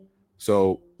in.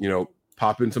 So,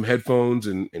 pop in some headphones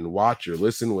and watch or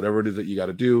listen, whatever it is that you got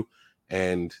to do,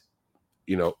 and,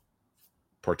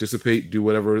 participate, do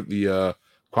whatever the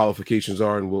qualifications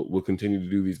are, and we'll continue to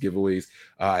do these giveaways.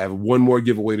 I have one more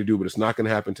giveaway to do, but it's not going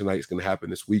to happen tonight. It's going to happen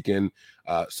this weekend.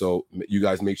 So you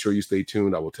guys make sure you stay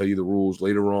tuned. I will tell you the rules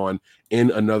later on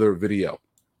in another video.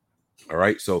 All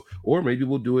right. So, or maybe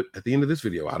we'll do it at the end of this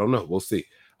video. I don't know. We'll see.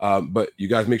 But you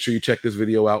guys make sure you check this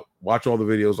video out. Watch all the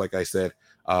videos, like I said,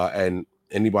 and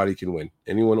anybody can win.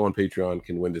 Anyone on Patreon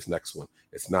can win this next one.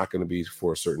 It's not going to be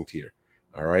for a certain tier.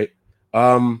 All right.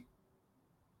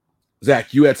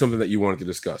 Zach, you had something that you wanted to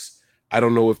discuss. I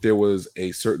don't know if there was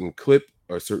a certain clip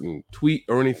or a certain tweet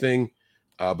or anything,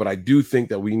 but I do think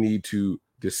that we need to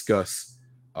discuss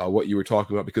what you were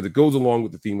talking about because it goes along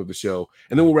with the theme of the show.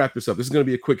 And then we'll wrap this up. This is going to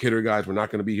be a quick hitter, guys. We're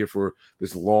not going to be here for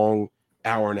this long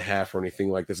hour and a half or anything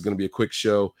like this. It's going to be a quick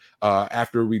show.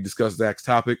 After we discuss Zach's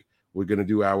topic, we're going to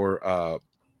do our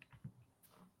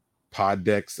pod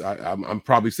decks. I'm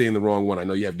probably saying the wrong one. I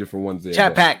know you have different ones there.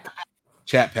 Chat pack.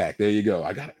 There you go.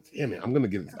 I got it. Damn it. I'm gonna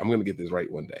get this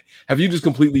right one day. Have you just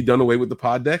completely done away with the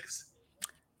pod decks?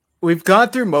 We've gone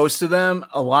through most of them.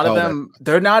 A lot of them,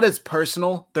 they're not as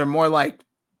personal. They're more like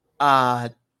I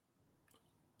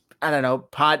don't know,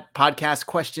 podcast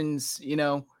questions,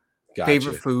 gotcha.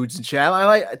 Favorite foods and chat. I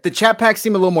like the chat packs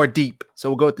seem a little more deep. So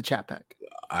we'll go with the chat pack.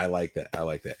 I like that.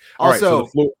 All also,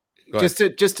 right, so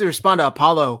just to respond to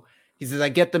Apollo, he says, I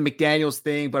get the McDaniels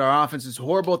thing, but our offense is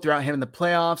horrible throughout him in the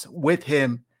playoffs. With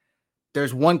him,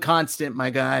 there's one constant, my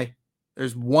guy.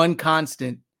 There's one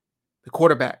constant. The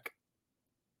quarterback.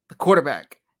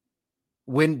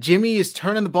 When Jimmy is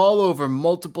turning the ball over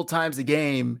multiple times a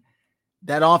game,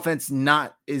 that offense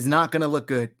is not going to look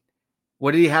good.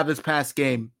 What did he have this past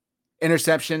game?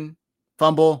 Interception,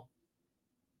 fumble,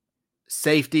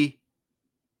 safety,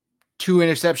 2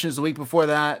 interceptions the week before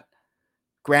that.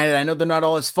 Granted, I know they're not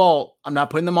all his fault. I'm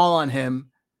not putting them all on him.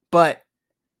 But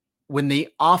when the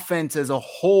offense as a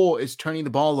whole is turning the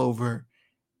ball over,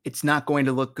 it's not going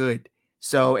to look good.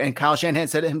 So, and Kyle Shanahan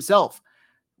said it himself.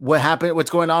 What happened? What's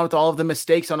going on with all of the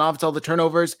mistakes on offense, all the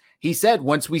turnovers? He said,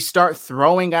 once we start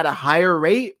throwing at a higher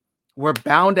rate, we're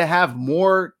bound to have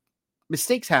more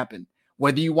mistakes happen.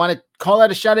 Whether you want to call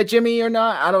that a shot at Jimmy or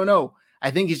not, I don't know. I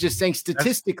think he's just saying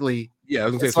statistically, I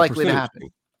was gonna say it's likely to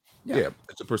happen. Yeah,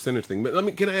 it's a percentage thing.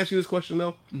 But can I ask you this question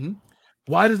though? Mm-hmm.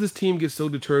 Why does this team get so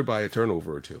deterred by a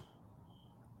turnover or two?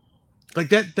 Like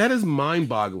that is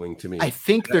mind-boggling to me. I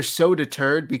think they're so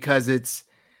deterred because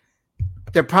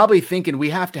they're probably thinking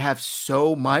we have to have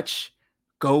so much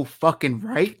go fucking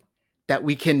right that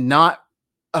we cannot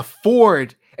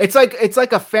afford. It's like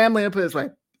a family. I'll put it this way.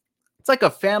 It's like a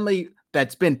family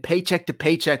that's been paycheck to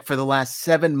paycheck for the last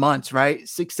 7 months, right?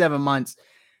 6-7 months.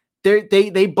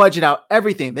 They budget out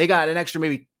everything. They got an extra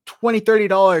maybe $20,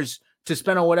 $30 to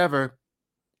spend on whatever.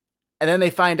 And then they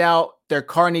find out their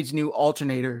car needs a new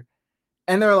alternator.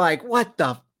 And they're like, what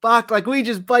the fuck? Like, we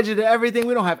just budgeted everything.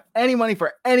 We don't have any money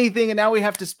for anything. And now we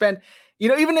have to spend,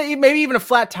 maybe even a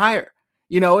flat tire.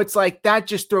 It's like that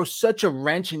just throws such a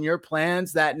wrench in your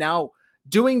plans that now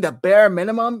doing the bare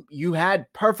minimum you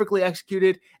had perfectly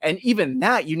executed. And even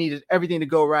that, you needed everything to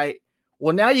go right.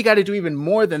 Well, now you got to do even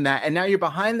more than that. And now you're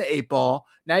behind the 8 ball.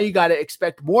 Now you got to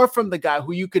expect more from the guy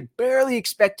who you could barely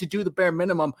expect to do the bare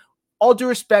minimum. All due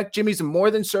respect, Jimmy's a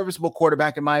more than serviceable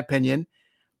quarterback, in my opinion,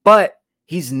 but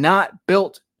he's not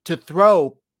built to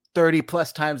throw 30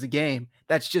 plus times a game.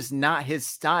 That's just not his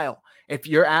style. If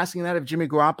you're asking that of Jimmy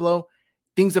Garoppolo,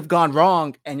 things have gone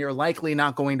wrong and you're likely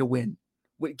not going to win.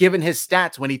 Given his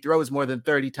stats when he throws more than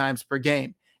 30 times per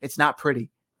game, it's not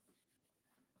pretty.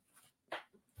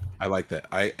 I like that.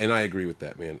 I agree with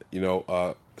that, man.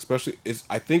 Especially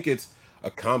I think it's a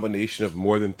combination of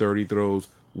more than 30 throws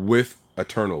with a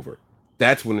turnover.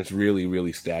 That's when it's really,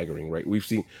 really staggering, right? We've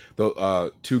seen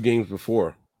the 2 games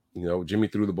before, Jimmy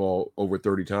threw the ball over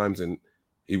 30 times and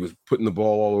he was putting the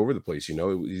ball all over the place.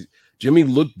 Jimmy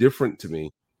looked different to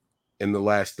me in the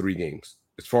last 3 games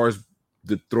as far as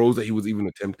the throws that he was even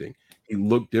attempting. He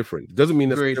looked different. It doesn't mean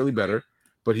necessarily better,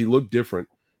 but he looked different.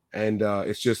 And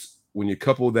it's just, when you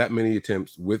couple that many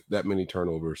attempts with that many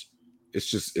turnovers,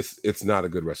 it's not a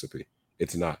good recipe.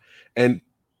 It's not. And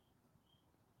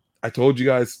I told you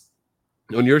guys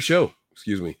on your show,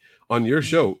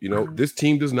 this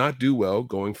team does not do well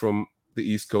going from the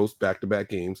East Coast back-to-back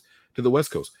games to the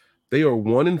West Coast. They are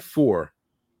 1-4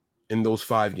 in those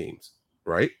 5 games,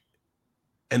 right?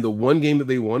 And the one game that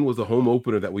they won was the home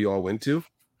opener that we all went to.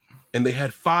 And they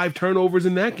had 5 turnovers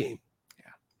in that game.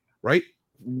 Yeah. Right?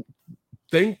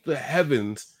 Thank the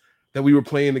heavens that we were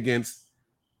playing against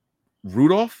Mason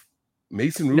Rudolph.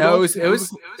 No, it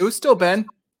was still Ben.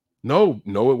 No,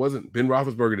 it wasn't. Ben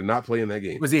Roethlisberger did not play in that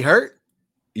game. Was he hurt?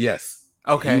 Yes.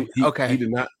 Okay. He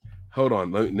did not. Hold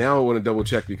on. Now I want to double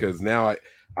check because now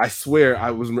I swear I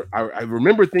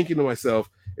remember thinking to myself,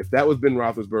 if that was Ben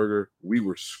Roethlisberger, we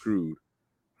were screwed.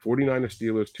 49ers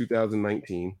Steelers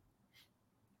 2019.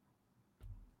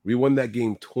 We won that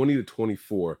game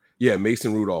 20-24. Yeah,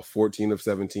 Mason Rudolph, 14 of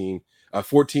 17,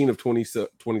 14 of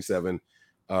 27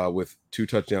 with 2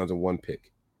 touchdowns and 1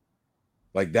 pick.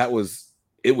 Like it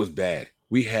was bad.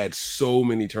 We had so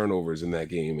many turnovers in that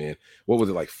game, man. What was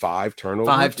it, like 5 turnovers?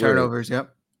 5 turnovers,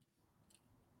 yep.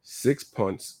 6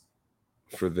 punts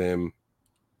for them.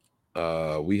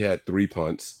 We had 3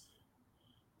 punts.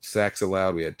 Sacks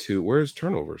allowed, we had 2. Where's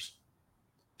turnovers?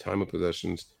 Time of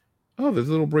possessions. Oh, there's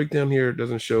a little breakdown here. It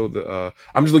doesn't show the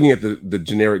I'm just looking at the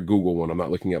generic Google one. I'm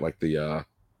not looking at like the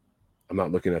I'm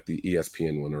not looking at the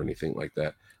ESPN one or anything like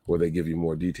that where they give you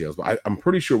more details. But I'm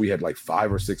pretty sure we had like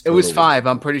 5 or 6 turnovers. It was 5.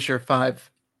 I'm pretty sure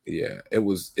 5. Yeah, it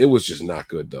was just not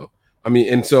good though. I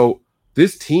mean, and so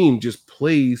this team just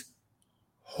plays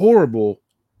horrible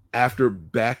after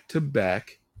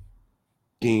back-to-back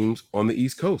games on the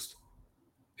East Coast.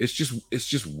 It's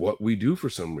just what we do for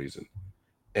some reason.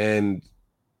 And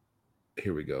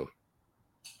here we go.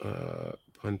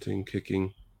 Punting,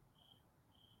 kicking,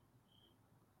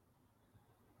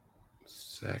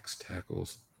 sacks,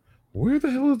 tackles. Where the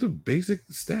hell are the basic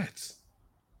stats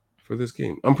for this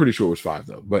game? I'm pretty sure it was 5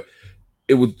 though, but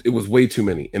it was way too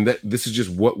many. And that this is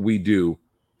just what we do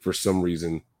for some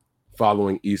reason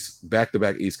following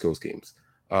back-to-back East Coast games.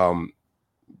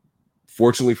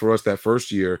 Fortunately for us, that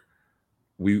first year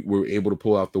we were able to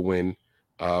pull out the win.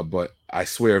 But I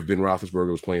swear, if Ben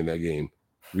Roethlisberger was playing that game,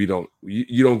 you don't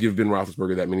give Ben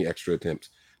Roethlisberger that many extra attempts.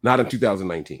 Not in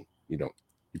 2019. You don't.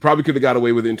 You probably could have got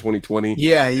away with it in 2020.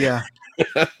 Yeah.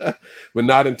 But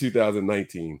not in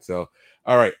 2019. So,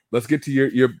 all right, let's get to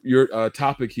your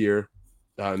topic here,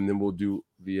 and then we'll do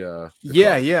the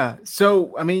yeah.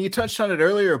 So, I mean, you touched on it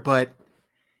earlier, but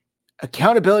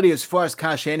accountability as far as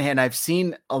Kyle Shanahan, I've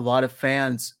seen a lot of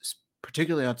fans,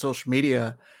 particularly on social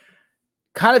media,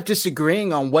 kind of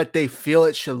disagreeing on what they feel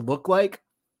it should look like.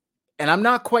 And I'm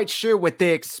not quite sure what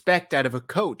they expect out of a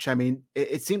coach. I mean,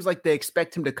 it seems like they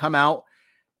expect him to come out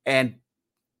and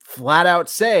flat out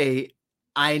say,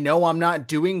 I know I'm not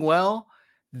doing well.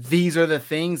 These are the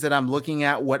things that I'm looking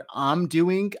at, what I'm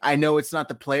doing. I know it's not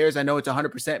the players. I know it's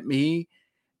 100% me.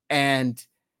 And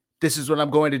this is what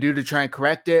I'm going to do to try and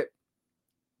correct it.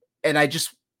 And I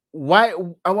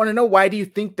want to know, why do you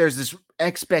think there's this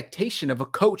expectation of a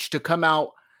coach to come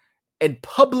out and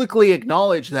publicly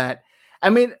acknowledge that? I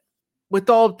mean, with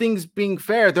all things being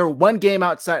fair, they're one game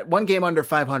under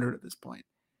 500 at this point.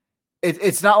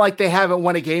 It's not like they haven't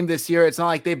won a game this year. It's not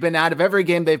like they've been out of every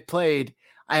game they've played.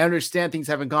 I understand things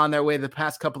haven't gone their way the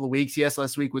past couple of weeks. Yes,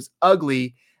 last week was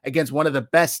ugly against one of the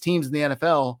best teams in the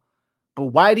NFL. But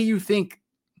why do you think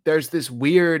there's this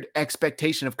weird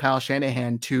expectation of Kyle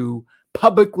Shanahan to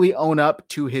publicly own up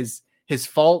to his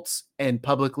faults and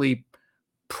publicly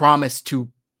promise to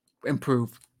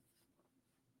improve?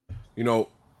 You know,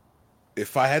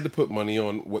 if I had to put money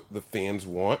on what the fans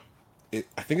want,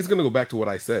 I think it's going to go back to what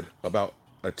I said about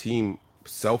a team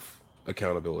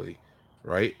self-accountability,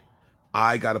 right?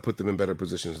 I got to put them in better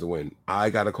positions to win. I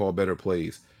got to call better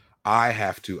plays. I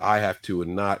have to,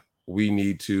 and not we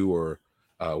need to, or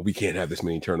we can't have this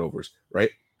many turnovers, right?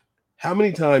 How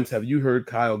many times have you heard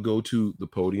Kyle go to the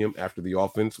podium after the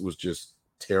offense was just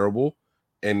terrible,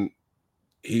 and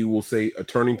he will say a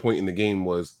turning point in the game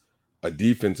was a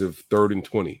defensive 3rd and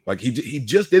 20? Like he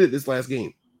just did it this last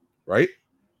game, right?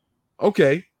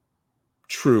 Okay,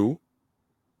 true.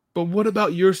 But what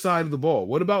about your side of the ball?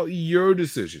 What about your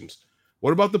decisions?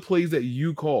 What about the plays that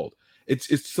you called?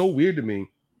 It's so weird to me.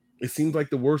 It seems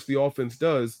like the worse the offense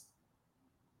does.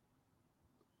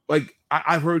 Like,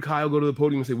 I've heard Kyle go to the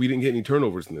podium and say, we didn't get any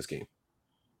turnovers in this game.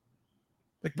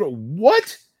 Like, bro,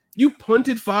 what? You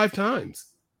punted 5 times.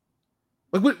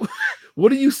 Like,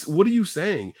 what are you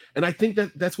saying? And I think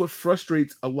that's what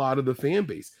frustrates a lot of the fan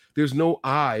base. There's no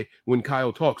I when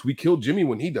Kyle talks. We kill Jimmy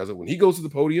when he does it. When he goes to the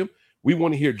podium, we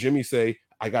want to hear Jimmy say,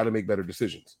 I got to make better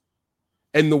decisions.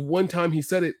 And the one time he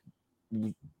said it,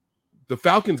 the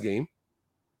Falcons game,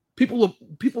 people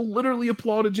literally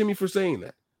applauded Jimmy for saying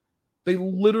that. They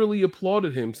literally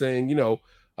applauded him, saying,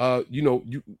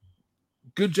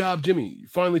 good job, Jimmy. You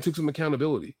finally took some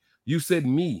accountability. You said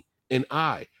me and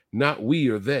I, not we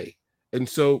or they. And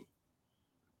so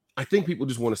I think people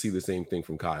just want to see the same thing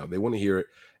from Kyle. They want to hear it.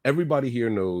 Everybody here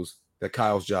knows that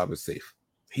Kyle's job is safe.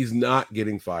 He's not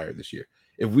getting fired this year.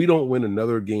 If we don't win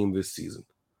another game this season,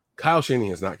 Kyle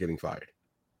Shanahan is not getting fired.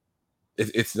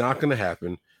 It's not going to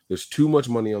happen. There's too much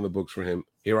money on the books for him.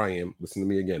 Here I am. Listen to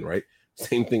me again, right?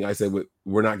 Same thing I said with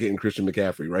we're not getting Christian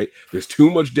McCaffrey, right? There's too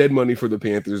much dead money for the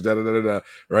Panthers,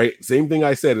 right? Same thing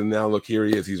I said, and now look, here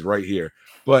he is. He's right here.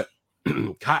 But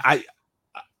I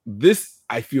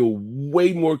feel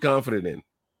way more confident in.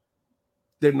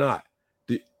 They're not.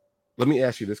 Let me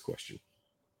ask you this question.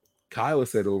 Kyle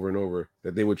has said over and over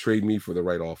that they would trade me for the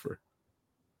right offer.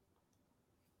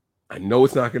 I know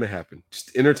it's not going to happen.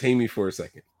 Just entertain me for a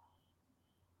second.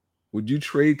 Would you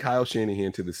trade Kyle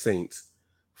Shanahan to the Saints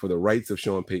for the rights of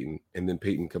Sean Payton, and then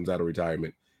Payton comes out of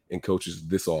retirement and coaches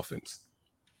this offense?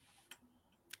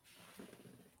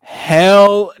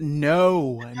 Hell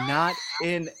no, not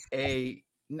in a.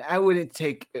 I wouldn't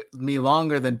take me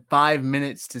longer than 5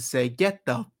 minutes to say, get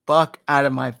the fuck out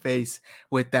of my face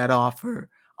with that offer.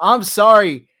 I'm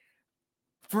sorry.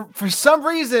 For some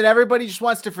reason, everybody just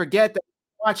wants to forget that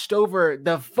he watched over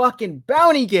the fucking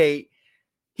Bounty Gate.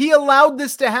 He allowed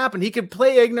this to happen. He could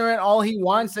play ignorant all he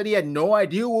wants, that he had no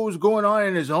idea what was going on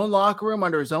in his own locker room,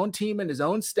 under his own team and his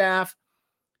own staff.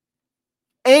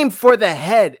 Aim for the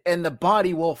head and the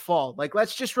body will fall. Like,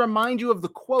 let's just remind you of the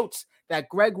quotes that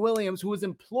Greg Williams, who was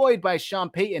employed by Sean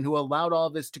Payton, who allowed all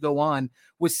this to go on,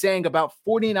 was saying about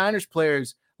 49ers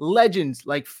players, legends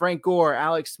like Frank Gore,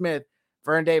 Alex Smith,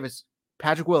 Vern Davis,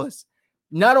 Patrick Willis.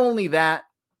 Not only that,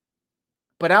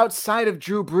 but outside of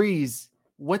Drew Brees,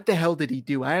 what the hell did he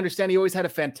do? I understand he always had a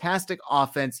fantastic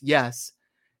offense. Yes,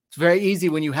 it's very easy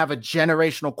when you have a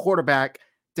generational quarterback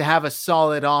to have a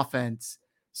solid offense.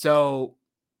 So,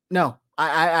 no,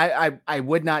 I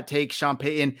would not take Sean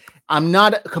Payton. I'm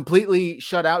not completely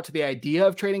shut out to the idea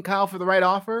of trading Kyle for the right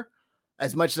offer,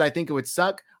 as much as I think it would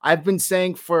suck. I've been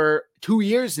saying for 2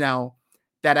 years now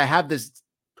that I have this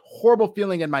horrible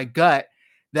feeling in my gut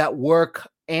that we're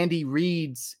Andy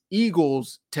Reid's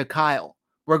Eagles to Kyle.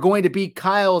 We're going to be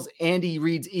Kyle's Andy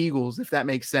Reid's Eagles, if that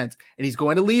makes sense. And he's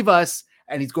going to leave us,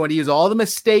 and he's going to use all the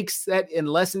mistakes and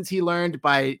lessons he learned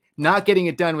by not getting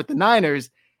it done with the Niners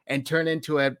and turn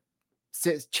into a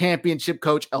championship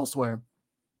coach elsewhere.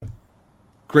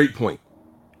 Great point.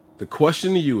 The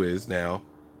question to you is now,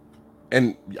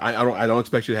 and I don't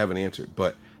expect you to have an answer,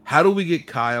 but how do we get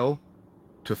Kyle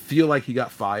to feel like he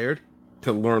got fired,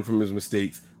 to learn from his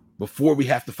mistakes before we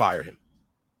have to fire him?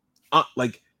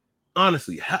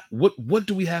 Honestly, what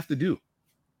do we have to do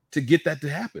to get that to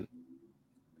happen?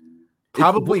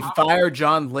 Probably fire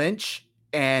John Lynch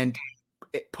and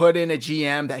put in a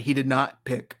GM that he did not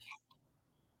pick.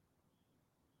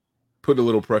 Put a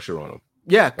little pressure on him.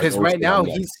 Yeah, because right now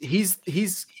he's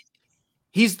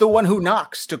the one who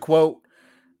knocks, to quote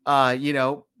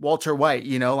Walter White.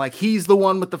 Like, he's the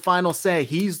one with the final say.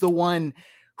 He's the one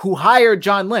who hired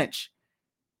John Lynch.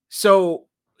 So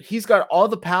he's got all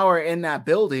the power in that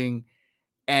building.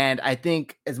 And I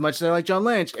think, as much as I like John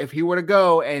Lynch, if he were to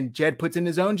go and Jed puts in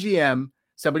his own GM,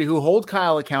 somebody who holds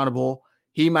Kyle accountable,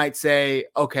 he might say,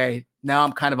 okay, now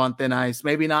I'm kind of on thin ice.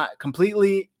 Maybe not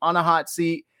completely on a hot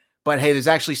seat, but hey, there's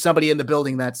actually somebody in the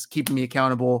building that's keeping me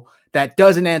accountable that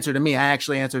doesn't answer to me. I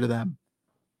actually answer to them.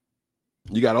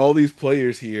 You got all these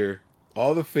players here,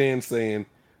 all the fans saying,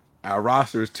 our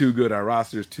roster is too good,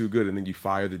 and then you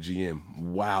fire the GM.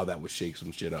 Wow, that would shake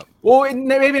some shit up. Well,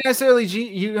 maybe necessarily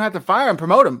you don't have to fire him,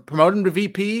 promote him to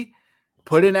VP,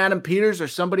 put in Adam Peters or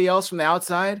somebody else from the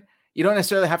outside. You don't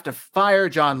necessarily have to fire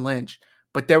John Lynch,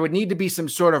 but there would need to be some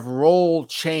sort of role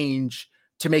change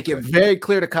to make it very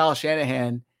clear to Kyle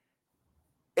Shanahan,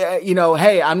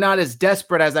 hey, I'm not as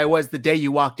desperate as I was the day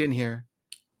you walked in here.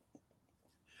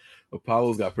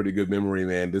 Apollo's got pretty good memory,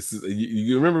 man. This is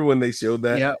you remember when they showed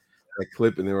that? Yeah. That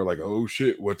clip, and they were like, oh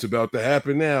shit, what's about to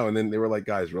happen now? And then they were like,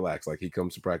 guys, relax. Like, he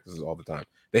comes to practices all the time.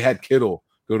 They had Kittle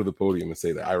go to the podium and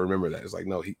say that. I remember that. It's like,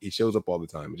 no, he shows up all the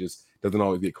time. It just doesn't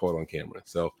always get caught on camera.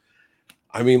 So,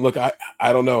 I mean, look, I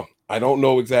don't know. I don't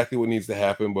know exactly what needs to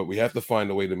happen, but we have to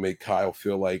find a way to make Kyle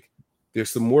feel like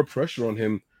there's some more pressure on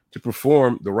him to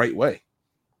perform the right way.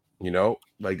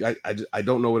 Like, I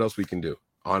don't know what else we can do.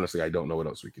 Honestly, I don't know what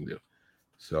else we can do.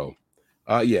 So,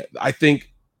 yeah, I think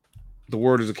the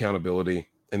word is accountability,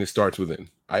 and it starts within.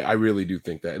 I really do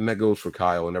think that. And that goes for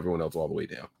Kyle and everyone else all the way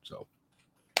down. So,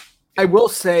 I will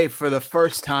say, for the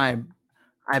first time,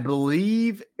 I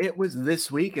believe it was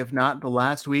this week, if not the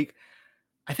last week.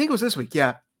 I think it was this week.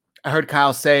 Yeah. I heard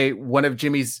Kyle say one of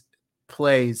Jimmy's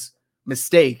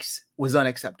mistakes was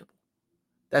unacceptable.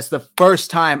 That's the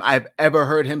first time I've ever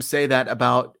heard him say that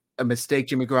about a mistake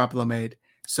Jimmy Garoppolo made.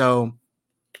 So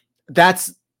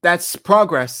that's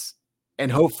progress,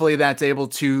 and hopefully that's able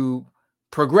to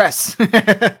progress.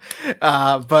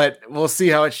 But we'll see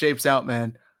how it shapes out,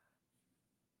 man.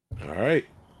 All right,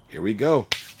 here we go.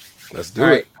 Let's do All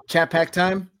it. right, chat pack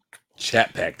time.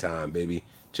 Chat pack time, baby.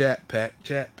 Chat pack.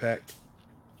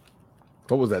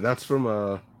 What was that? That's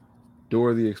from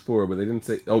Dora the Explorer, but they didn't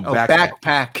say. Oh, Oh, backpack.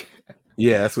 backpack.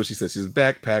 Yeah, that's what she said. She's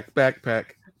backpack.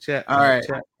 Chat. All right.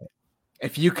 Chat.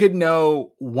 If you could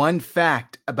know one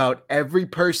fact about every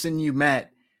person you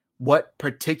met, what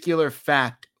particular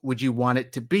fact would you want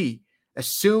it to be?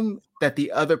 Assume that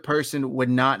the other person would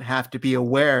not have to be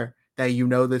aware that you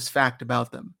know this fact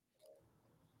about them.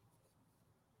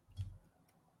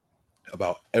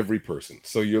 About every person.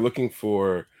 So you're looking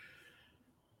for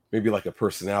maybe like a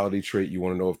personality trait. You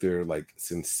want to know if they're like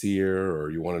sincere, or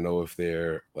you want to know if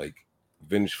they're like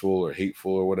vengeful or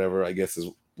hateful or whatever, I guess is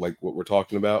like what we're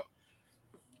talking about.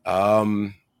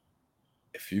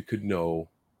 If you could know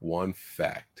one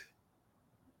fact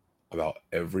about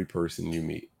every person you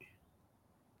meet.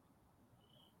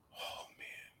 Oh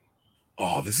man.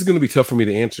 Oh, this is going to be tough for me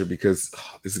to answer because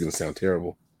this is going to sound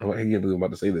terrible. I can't believe I'm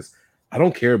about to say this. I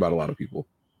don't care about a lot of people.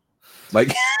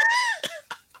 Like,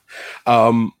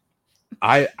 I'm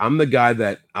the guy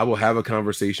that I will have a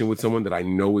conversation with someone that I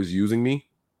know is using me,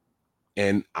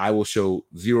 and I will show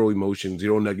zero emotion,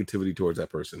 zero negativity towards that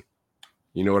person.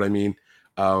 You know what I mean?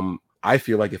 I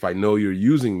feel like if I know you're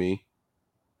using me,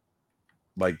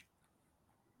 like,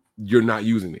 you're not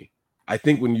using me. I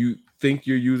think when you think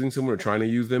you're using someone or trying to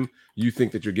use them, you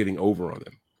think that you're getting over on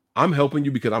them. I'm helping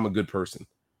you because I'm a good person.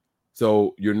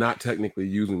 So you're not technically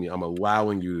using me. I'm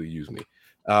allowing you to use me.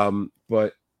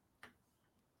 But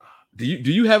do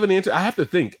you have an answer? I have to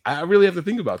think. I really have to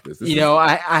think about this.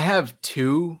 I have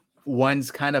two.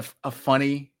 One's kind of a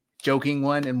funny, joking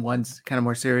one, and one's kind of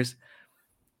more serious.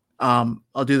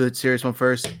 I'll do the serious one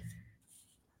first.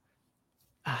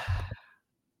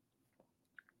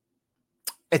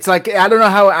 It's like, I don't know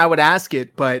how I would ask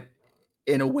it, but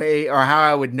in a way, or how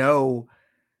I would know.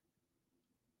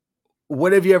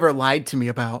 What have you ever lied to me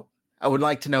about? I would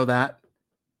like to know that.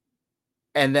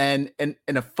 And then in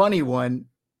a funny one,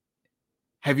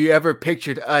 have you ever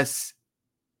pictured us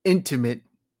intimate?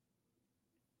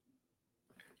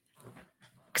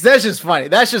 Because that's just funny.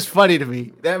 That's just funny to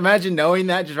me. Imagine knowing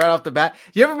that just right off the bat.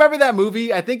 You ever remember that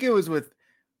movie? I think it was with,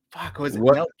 was it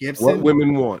Mel Gibson? What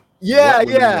Women Want.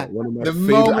 Yeah. One of my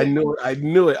favorite. I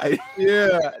knew it.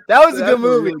 Yeah, that was a good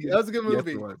movie. That was a good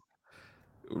movie. Yes,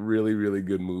 really, really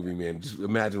good movie, man. Just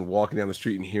imagine walking down the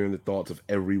street and hearing the thoughts of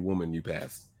every woman you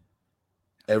pass.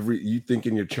 You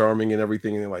thinking you're charming and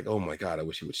everything, and you're like, oh my God, I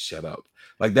wish he would shut up.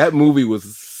 Like, that movie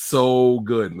was so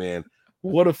good, man.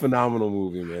 What a phenomenal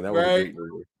movie, man. That was a great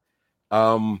movie.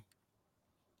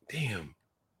 Damn.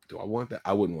 Do I want that?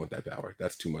 I wouldn't want that power.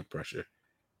 That's too much pressure.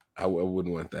 I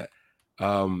wouldn't want that.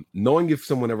 Knowing if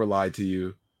someone ever lied to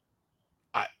you,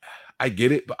 I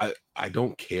get it, but I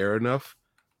don't care enough.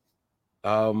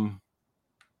 That's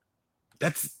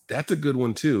a good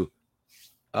one too.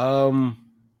 I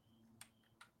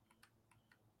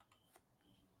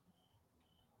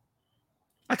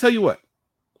tell you what,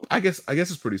 I guess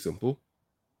it's pretty simple.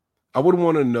 I would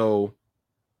want to know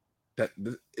that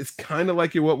it's kind of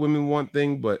like your What Women Want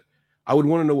thing, but I would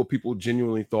want to know what people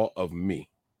genuinely thought of me.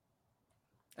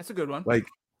 That's a good one. Like,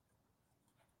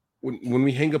 when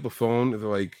we hang up a phone, they're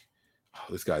like,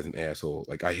 oh, this guy's an asshole.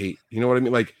 Like, I hate, you know what I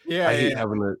mean? Like, I hate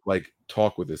having to like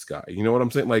talk with this guy. You know what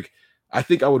I'm saying? Like, I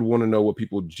think I would want to know what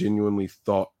people genuinely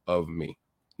thought of me.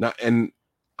 And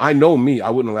I know me, I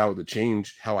wouldn't allow it to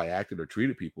change how I acted or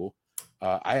treated people.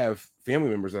 I have family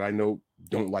members that I know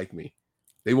don't like me.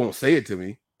 They won't say it to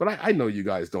me, but I know you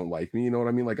guys don't like me. You know what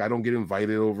I mean? Like, I don't get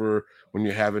invited over when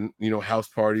you're having, house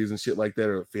parties and shit like that,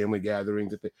 or family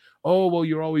gatherings. Oh, well,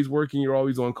 you're always working. You're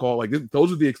always on call. Like,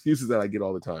 those are the excuses that I get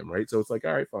all the time. Right. So it's like,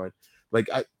 all right, fine. Like,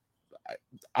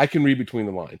 I can read between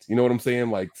the lines. You know what I'm saying?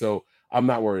 Like, so I'm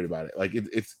not worried about it. Like,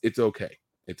 it's okay.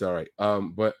 It's all right.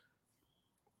 But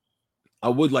I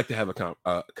would like to have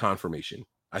a confirmation.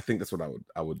 I think that's what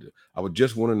I would do. I would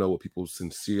just want to know what people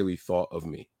sincerely thought of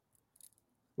me.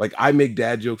 Like, I make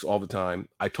dad jokes all the time.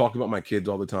 I talk about my kids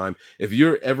all the time. If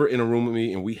you're ever in a room with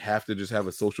me and we have to just have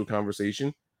a social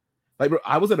conversation, like, bro,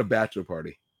 I was at a bachelor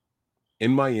party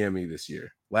in Miami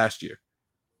last year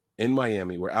in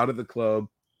Miami. We're out of the club,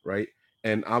 right?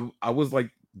 And I was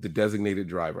like the designated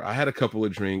driver. I had a couple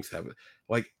of drinks.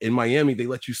 Like, in Miami, they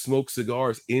let you smoke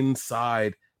cigars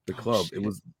inside the club. It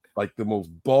was like the most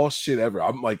boss shit ever.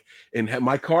 I'm like, and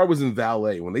my car was in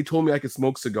valet. When they told me I could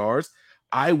smoke cigars,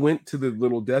 I went to the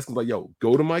little desk and was like, yo,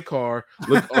 go to my car,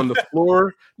 look on the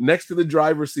floor next to the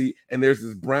driver's seat, and there's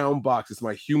this brown box. It's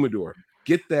my humidor.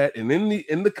 Get that. And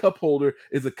in the cup holder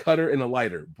is a cutter and a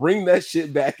lighter. Bring that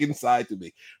shit back inside to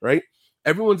me, right?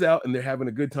 Everyone's out and they're having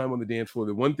a good time on the dance floor.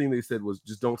 The one thing they said was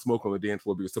just don't smoke on the dance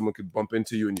floor because someone could bump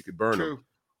into you and you could burn them.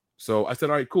 So I said,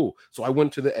 all right, cool. So I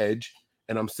went to the edge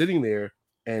and I'm sitting there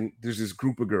and there's this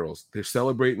group of girls. They're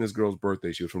celebrating this girl's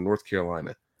birthday. She was from North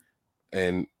Carolina,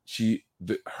 and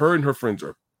her and her friends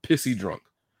are pissy drunk.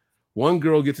 One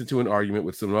girl gets into an argument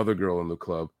with some other girl in the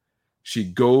club. She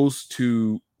goes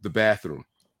to the bathroom,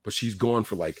 but she's gone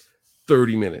for like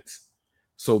 30 minutes.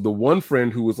 So the one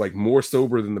friend who was like more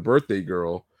sober than the birthday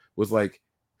girl was like,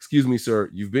 "Excuse me, sir,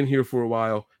 you've been here for a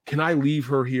while. Can I leave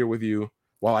her here with you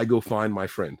while I go find my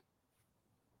friend?"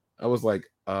 I was like,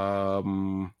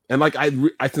 and like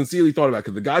I sincerely thought about it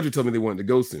because the guys were telling me they wanted to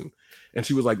go soon. And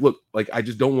she was like, "Look, like I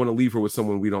just don't want to leave her with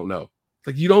someone we don't know." It's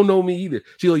like, "You don't know me either."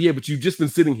 She's like, "Yeah, but you've just been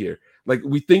sitting here. Like,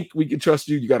 we think we can trust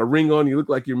you. You got a ring on. You look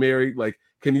like you're married. Like,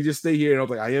 can you just stay here?" And I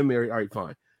was like, "I am married. All right,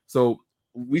 fine." So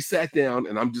we sat down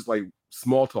and I'm just like,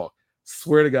 small talk.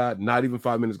 Swear to God, not even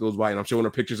 5 minutes goes by and I'm showing her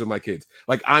pictures of my kids.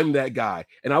 Like, I'm that guy.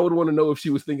 And I would want to know if she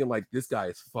was thinking like, this guy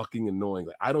is fucking annoying.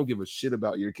 Like, I don't give a shit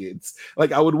about your kids.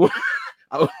 Like, I would want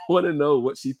to know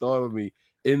what she thought of me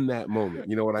in that moment.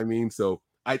 You know what I mean? So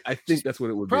I think that's what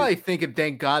it would Probably be. thinking,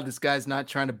 thank God this guy's not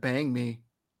trying to bang me.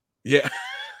 Yeah.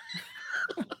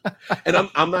 And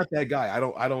I'm not that guy. I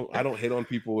don't hit on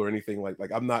people or anything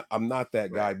like I'm not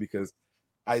that guy because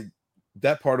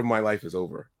that part of my life is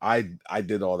over. I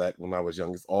did all that when I was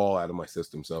young. It's all out of my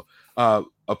system. So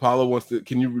Apollo wants to,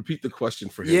 can you repeat the question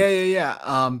for him?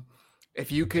 Yeah.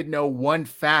 If you could know one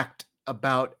fact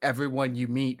about everyone you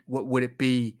meet, what would it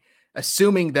be?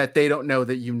 Assuming that they don't know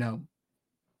that you know.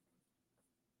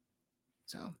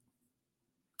 So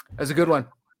that's a good one.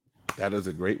 That is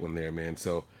a great one there, man.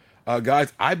 So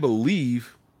guys, I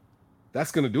believe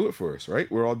that's going to do it for us, right?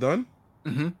 We're all done.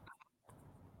 Mm-hmm.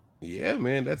 Yeah,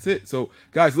 man, that's it. So,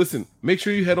 guys, listen, make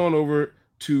sure you head on over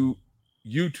to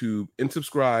YouTube and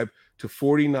subscribe to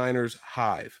 49ers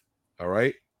Hive. All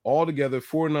right, all together,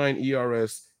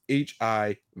 49ERS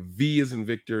HIV as in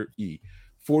Victor E.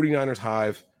 49ers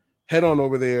Hive. Head on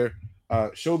over there.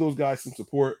 Show those guys some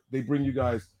support. They bring you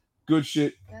guys good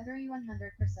shit. Battery 100%.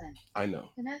 I know.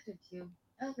 Connected to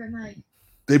overnight.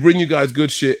 They bring you guys good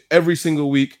shit every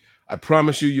single week. I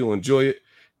promise you, you'll enjoy it.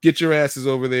 Get your asses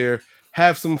over there.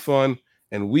 Have some fun,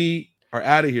 and we are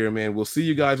out of here, man. We'll see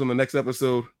you guys on the next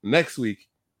episode next week.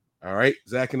 All right,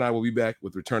 Zach and I will be back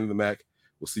with Return to the Mac.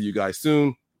 We'll see you guys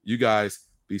soon. You guys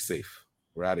be safe.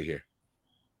 We're out of here.